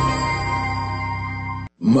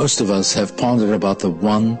 Most of us have pondered about the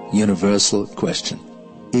one universal question.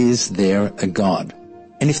 Is there a God?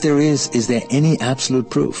 And if there is there any absolute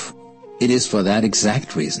proof? It is for that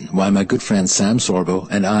exact reason why my good friend Sam Sorbo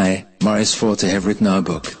and I, Maurice Forte, have written our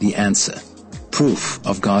book, The Answer, Proof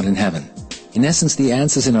of God in Heaven. In essence, the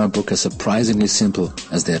answers in our book are surprisingly simple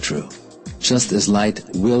as they're true. Just as light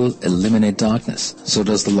will eliminate darkness, so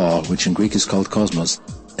does the law, which in Greek is called cosmos,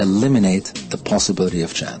 eliminate the possibility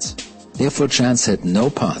of chance. Therefore, chance had no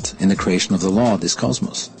part in the creation of the law of this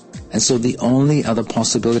cosmos. And so the only other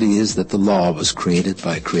possibility is that the law was created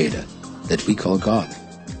by a creator that we call God.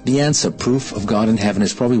 The Answer, Proof of God in Heaven,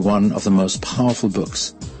 is probably one of the most powerful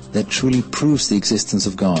books that truly proves the existence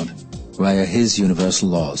of God via His universal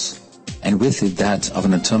laws, and with it that of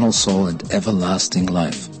an eternal soul and everlasting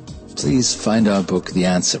life. Please find our book, The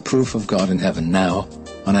Answer, Proof of God in Heaven, now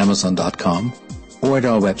on Amazon.com or at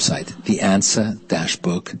our website,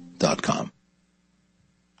 theanswer-book.com.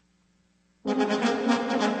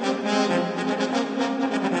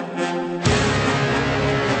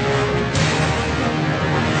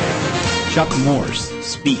 Chuck Morse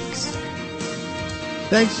speaks.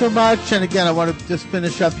 Thanks so much. And again, I want to just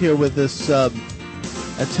finish up here with this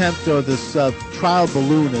attempt, or this trial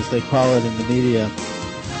balloon, as they call it in the media,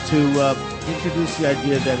 to introduce the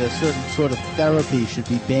idea that a certain sort of therapy should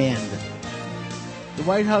be banned. The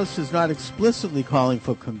White House is not explicitly calling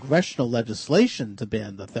for congressional legislation to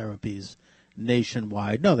ban the therapies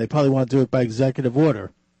nationwide. No, they probably want to do it by executive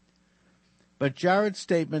order. But Jarrett's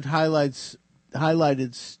statement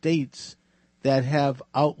highlighted states that have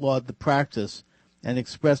outlawed the practice and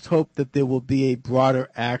expressed hope that there will be a broader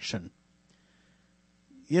action.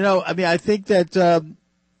 I think that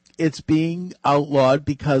it's being outlawed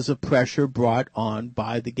because of pressure brought on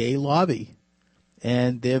by the gay lobby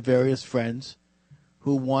and their various friends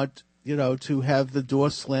who want, to have the door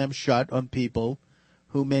slammed shut on people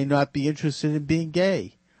who may not be interested in being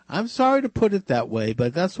gay. I'm sorry to put it that way,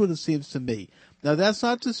 but that's what it seems to me. Now, that's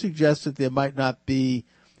not to suggest that there might not be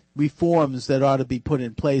reforms that ought to be put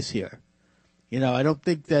in place here. I don't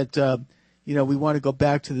think that, we want to go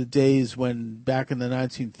back to the days back in the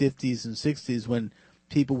 1950s and 60s when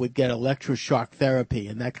people would get electroshock therapy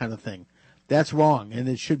and that kind of thing. That's wrong, and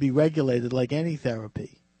it should be regulated like any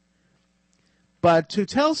therapy. But to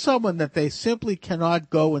tell someone that they simply cannot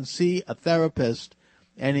go and see a therapist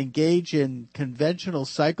and engage in conventional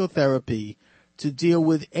psychotherapy to deal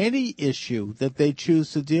with any issue that they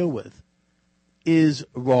choose to deal with is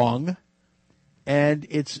wrong, and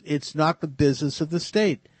it's not the business of the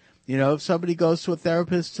state. If somebody goes to a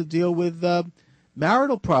therapist to deal with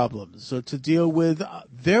marital problems or to deal with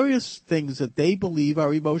various things that they believe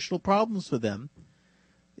are emotional problems for them,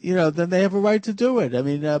 then they have a right to do it. I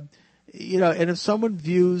mean, and if someone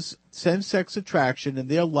views same-sex attraction in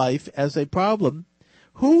their life as a problem,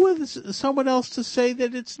 who is someone else to say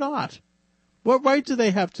that it's not? What right do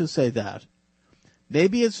they have to say that?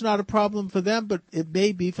 Maybe it's not a problem for them, but it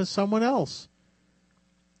may be for someone else.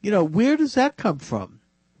 Where does that come from?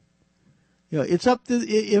 It's up to,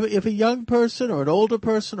 if a young person or an older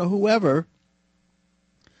person or whoever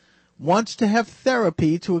wants to have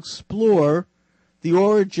therapy to explore the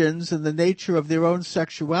origins and the nature of their own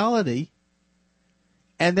sexuality,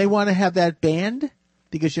 and they want to have that banned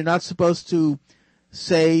because you're not supposed to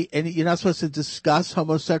say, and you're not supposed to discuss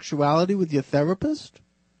homosexuality with your therapist?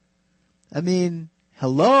 I mean,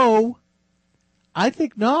 hello? I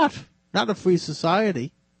think not. Not a free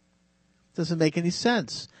society. Doesn't make any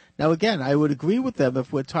sense. Now, again, I would agree with them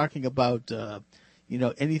if we're talking about,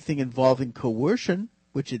 anything involving coercion,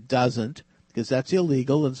 which it doesn't, because that's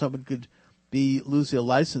illegal, and someone could lose their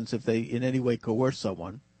license if they in any way coerce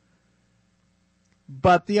someone.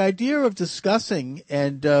 But the idea of discussing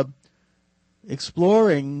and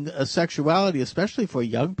exploring a sexuality, especially for a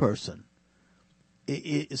young person,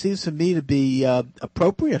 it seems to me to be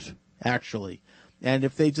appropriate, actually. And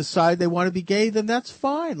if they decide they want to be gay, then that's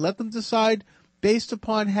fine. Let them decide based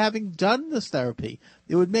upon having done this therapy.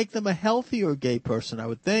 It would make them a healthier gay person, I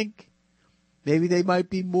would think. Maybe they might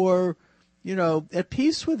be more, at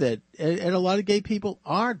peace with it. And a lot of gay people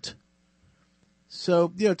aren't. So,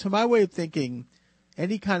 to my way of thinking,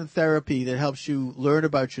 any kind of therapy that helps you learn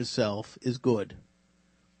about yourself is good.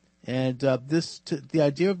 And the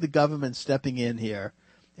idea of the government stepping in here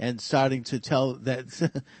and starting to tell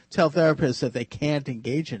therapists that they can't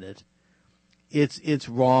engage in it, it's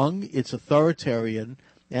wrong, it's authoritarian,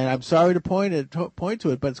 and I'm sorry to point to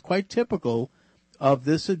it, but it's quite typical of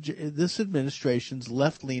this administration's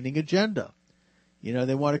left-leaning agenda.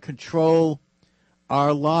 They want to control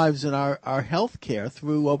our lives and our health care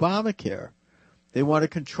through Obamacare. They want to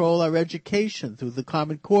control our education through the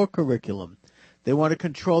Common Core curriculum. They want to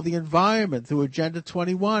control the environment through Agenda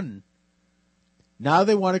 21. Now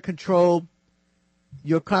they want to control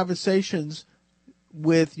your conversations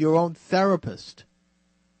with your own therapist.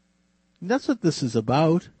 And that's what this is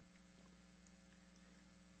about.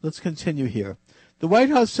 Let's continue here. The White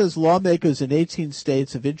House says lawmakers in 18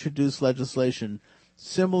 states have introduced legislation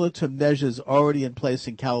similar to measures already in place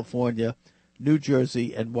in California, New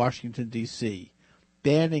Jersey, and Washington, D.C.,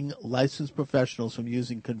 banning licensed professionals from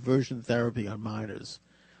using conversion therapy on minors.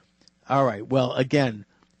 All right, well, again,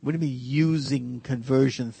 what do you mean using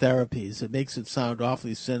conversion therapies? It makes it sound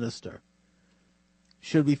awfully sinister.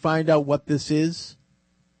 Should we find out what this is?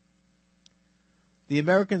 The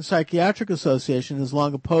American Psychiatric Association has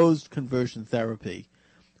long opposed conversion therapy,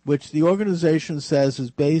 which the organization says is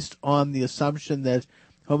based on the assumption that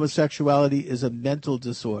homosexuality is a mental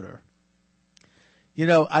disorder.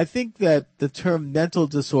 I think that the term mental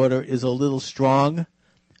disorder is a little strong.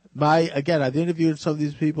 I've interviewed some of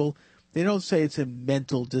these people. They don't say it's a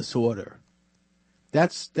mental disorder.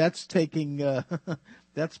 That's taking,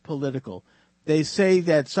 that's political. They say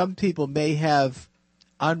that some people may have,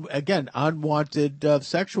 unwanted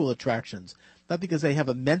sexual attractions, not because they have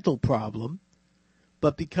a mental problem,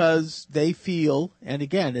 but because they feel, and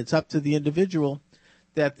again, it's up to the individual,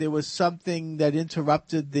 that there was something that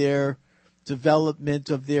interrupted their development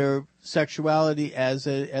of their sexuality as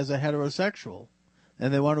a heterosexual,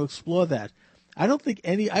 and they want to explore that.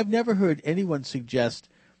 I've never heard anyone suggest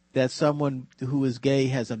that someone who is gay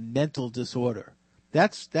has a mental disorder.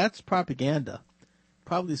 That's propaganda,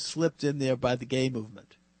 probably slipped in there by the gay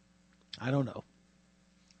movement. I don't know.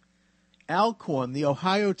 Alcorn, the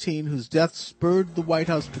Ohio teen whose death spurred the White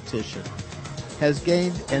House petition, has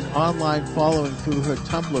gained an online following through her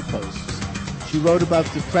Tumblr posts. She wrote about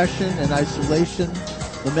depression and isolation,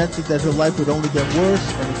 lamented that her life would only get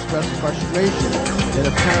worse, and expressed frustration that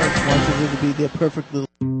her parents wanted her to be their perfect little...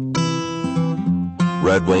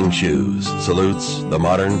 Red Wing Shoes salutes the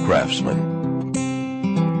modern craftsman.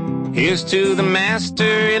 Here's to the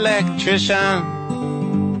master electrician.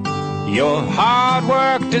 Your hard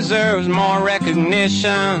work deserves more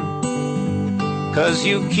recognition. 'Cause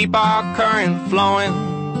you keep our current flowing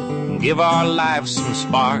and give our lives some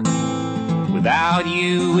spark. Without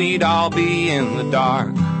you, we'd all be in the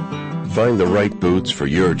dark. Find the right boots for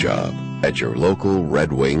your job at your local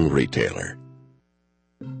Red Wing retailer.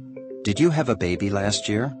 Did you have a baby last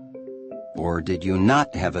year? Or did you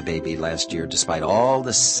not have a baby last year despite all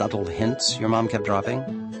the subtle hints your mom kept dropping?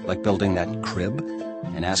 Like building that crib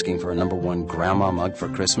and asking for a #1 grandma mug for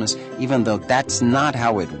Christmas? Even though that's not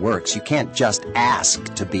how it works. You can't just ask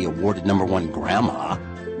to be awarded #1 grandma.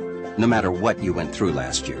 No matter what you went through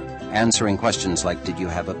last year, answering questions like, did you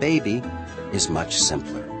have a baby, is much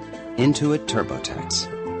simpler. Intuit TurboTax.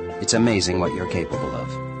 It's amazing what you're capable of.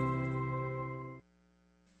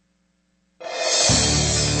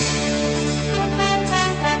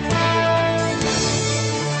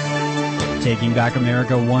 Taking back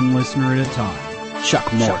America one listener at a time.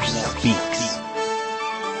 Chuck Morse speaks.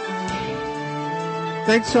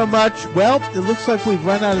 Thanks so much. Well, it looks like we've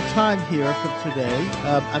run out of time here for today.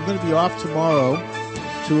 I'm going to be off tomorrow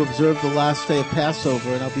to observe the last day of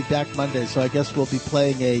Passover, and I'll be back Monday. So I guess we'll be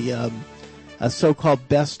playing a so-called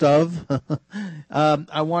best of.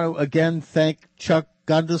 I want to again thank Chuck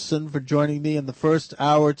Gunderson for joining me in the first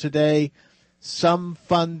hour today. Some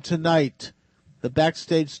Fun Tonight. The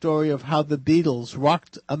backstage story of how the Beatles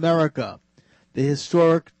rocked America. The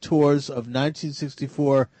historic tours of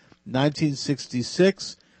 1964,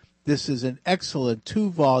 1966. This is an excellent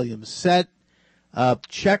 2-volume set.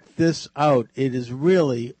 Check this out. It is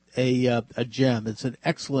really a gem. It's an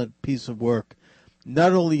excellent piece of work.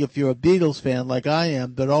 Not only if you're a Beatles fan like I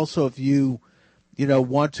am, but also if you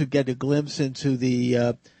want to get a glimpse into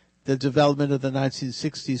the development of the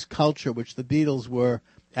 1960s culture, which the Beatles were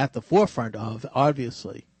at the forefront of,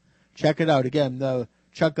 obviously. Check it out. Again,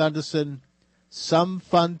 Chuck Gunderson, Some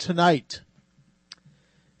Fun Tonight.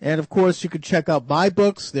 And, of course, you can check out my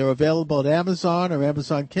books. They're available at Amazon or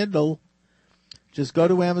Amazon Kindle. Just go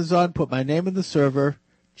to Amazon, put my name in the server,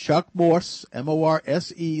 Chuck Morse,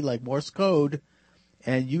 M-O-R-S-E, like Morse code,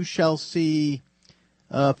 and you shall see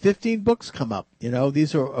 15 books come up.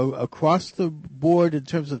 These are across the board in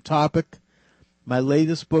terms of topic. My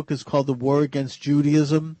latest book is called The War Against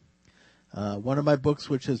Judaism. One of my books,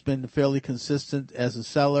 which has been fairly consistent as a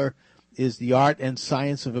seller, is The Art and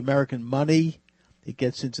Science of American Money. It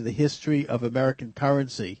gets into the history of American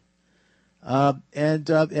currency. And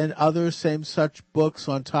other same such books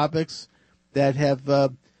on topics that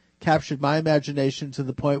have captured my imagination to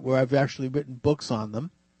the point where I've actually written books on them.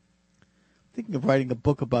 I'm thinking of writing a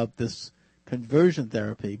book about this conversion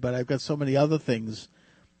therapy, but I've got so many other things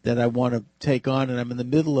that I want to take on, and I'm in the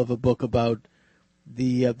middle of a book about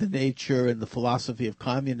the nature and the philosophy of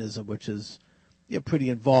communism, which is pretty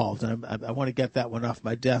involved, and I want to get that one off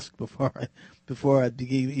my desk before I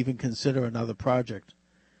even consider another project.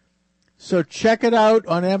 So check it out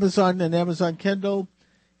on Amazon and Amazon Kindle,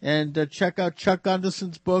 and check out Chuck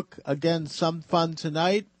Gunderson's book, again, Some Fun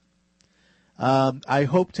Tonight. I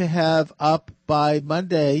hope to have up by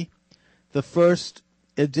Monday the first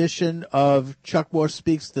edition of Chuck Morse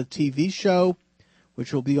Speaks, the TV show,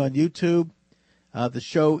 which will be on YouTube. The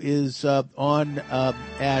show is on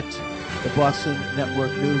at the Boston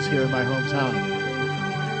Network News here in my hometown.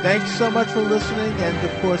 Thanks so much for listening, and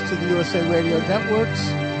of course to the USA Radio Networks.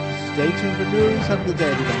 Stay tuned for news. Have a good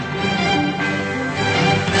day, everybody.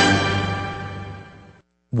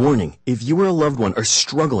 Warning, if you or a loved one are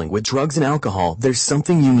struggling with drugs and alcohol, there's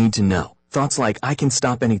something you need to know. Thoughts like, I can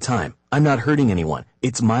stop anytime, I'm not hurting anyone,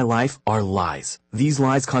 it's my life, are lies. These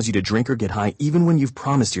lies cause you to drink or get high even when you've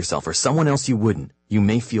promised yourself or someone else you wouldn't. You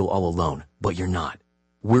may feel all alone, but you're not.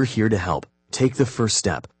 We're here to help. Take the first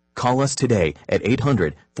step. Call us today at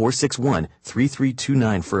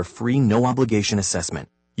 800-461-3329 for a free, no-obligation assessment.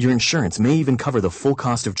 Your insurance may even cover the full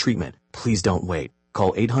cost of treatment. Please don't wait.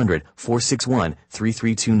 Call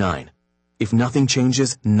 800-461-3329. If nothing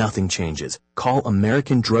changes, nothing changes. Call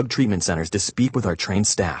American Drug Treatment Centers to speak with our trained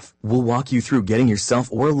staff. We'll walk you through getting yourself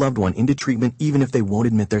or a loved one into treatment even if they won't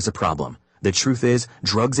admit there's a problem. The truth is,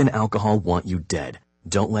 drugs and alcohol want you dead.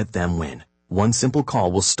 Don't let them win. One simple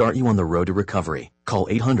call will start you on the road to recovery. Call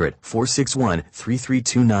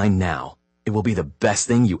 800-461-3329 now. It will be the best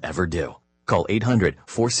thing you ever do. Call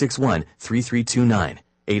 800-461-3329.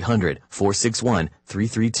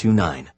 800-461-3329.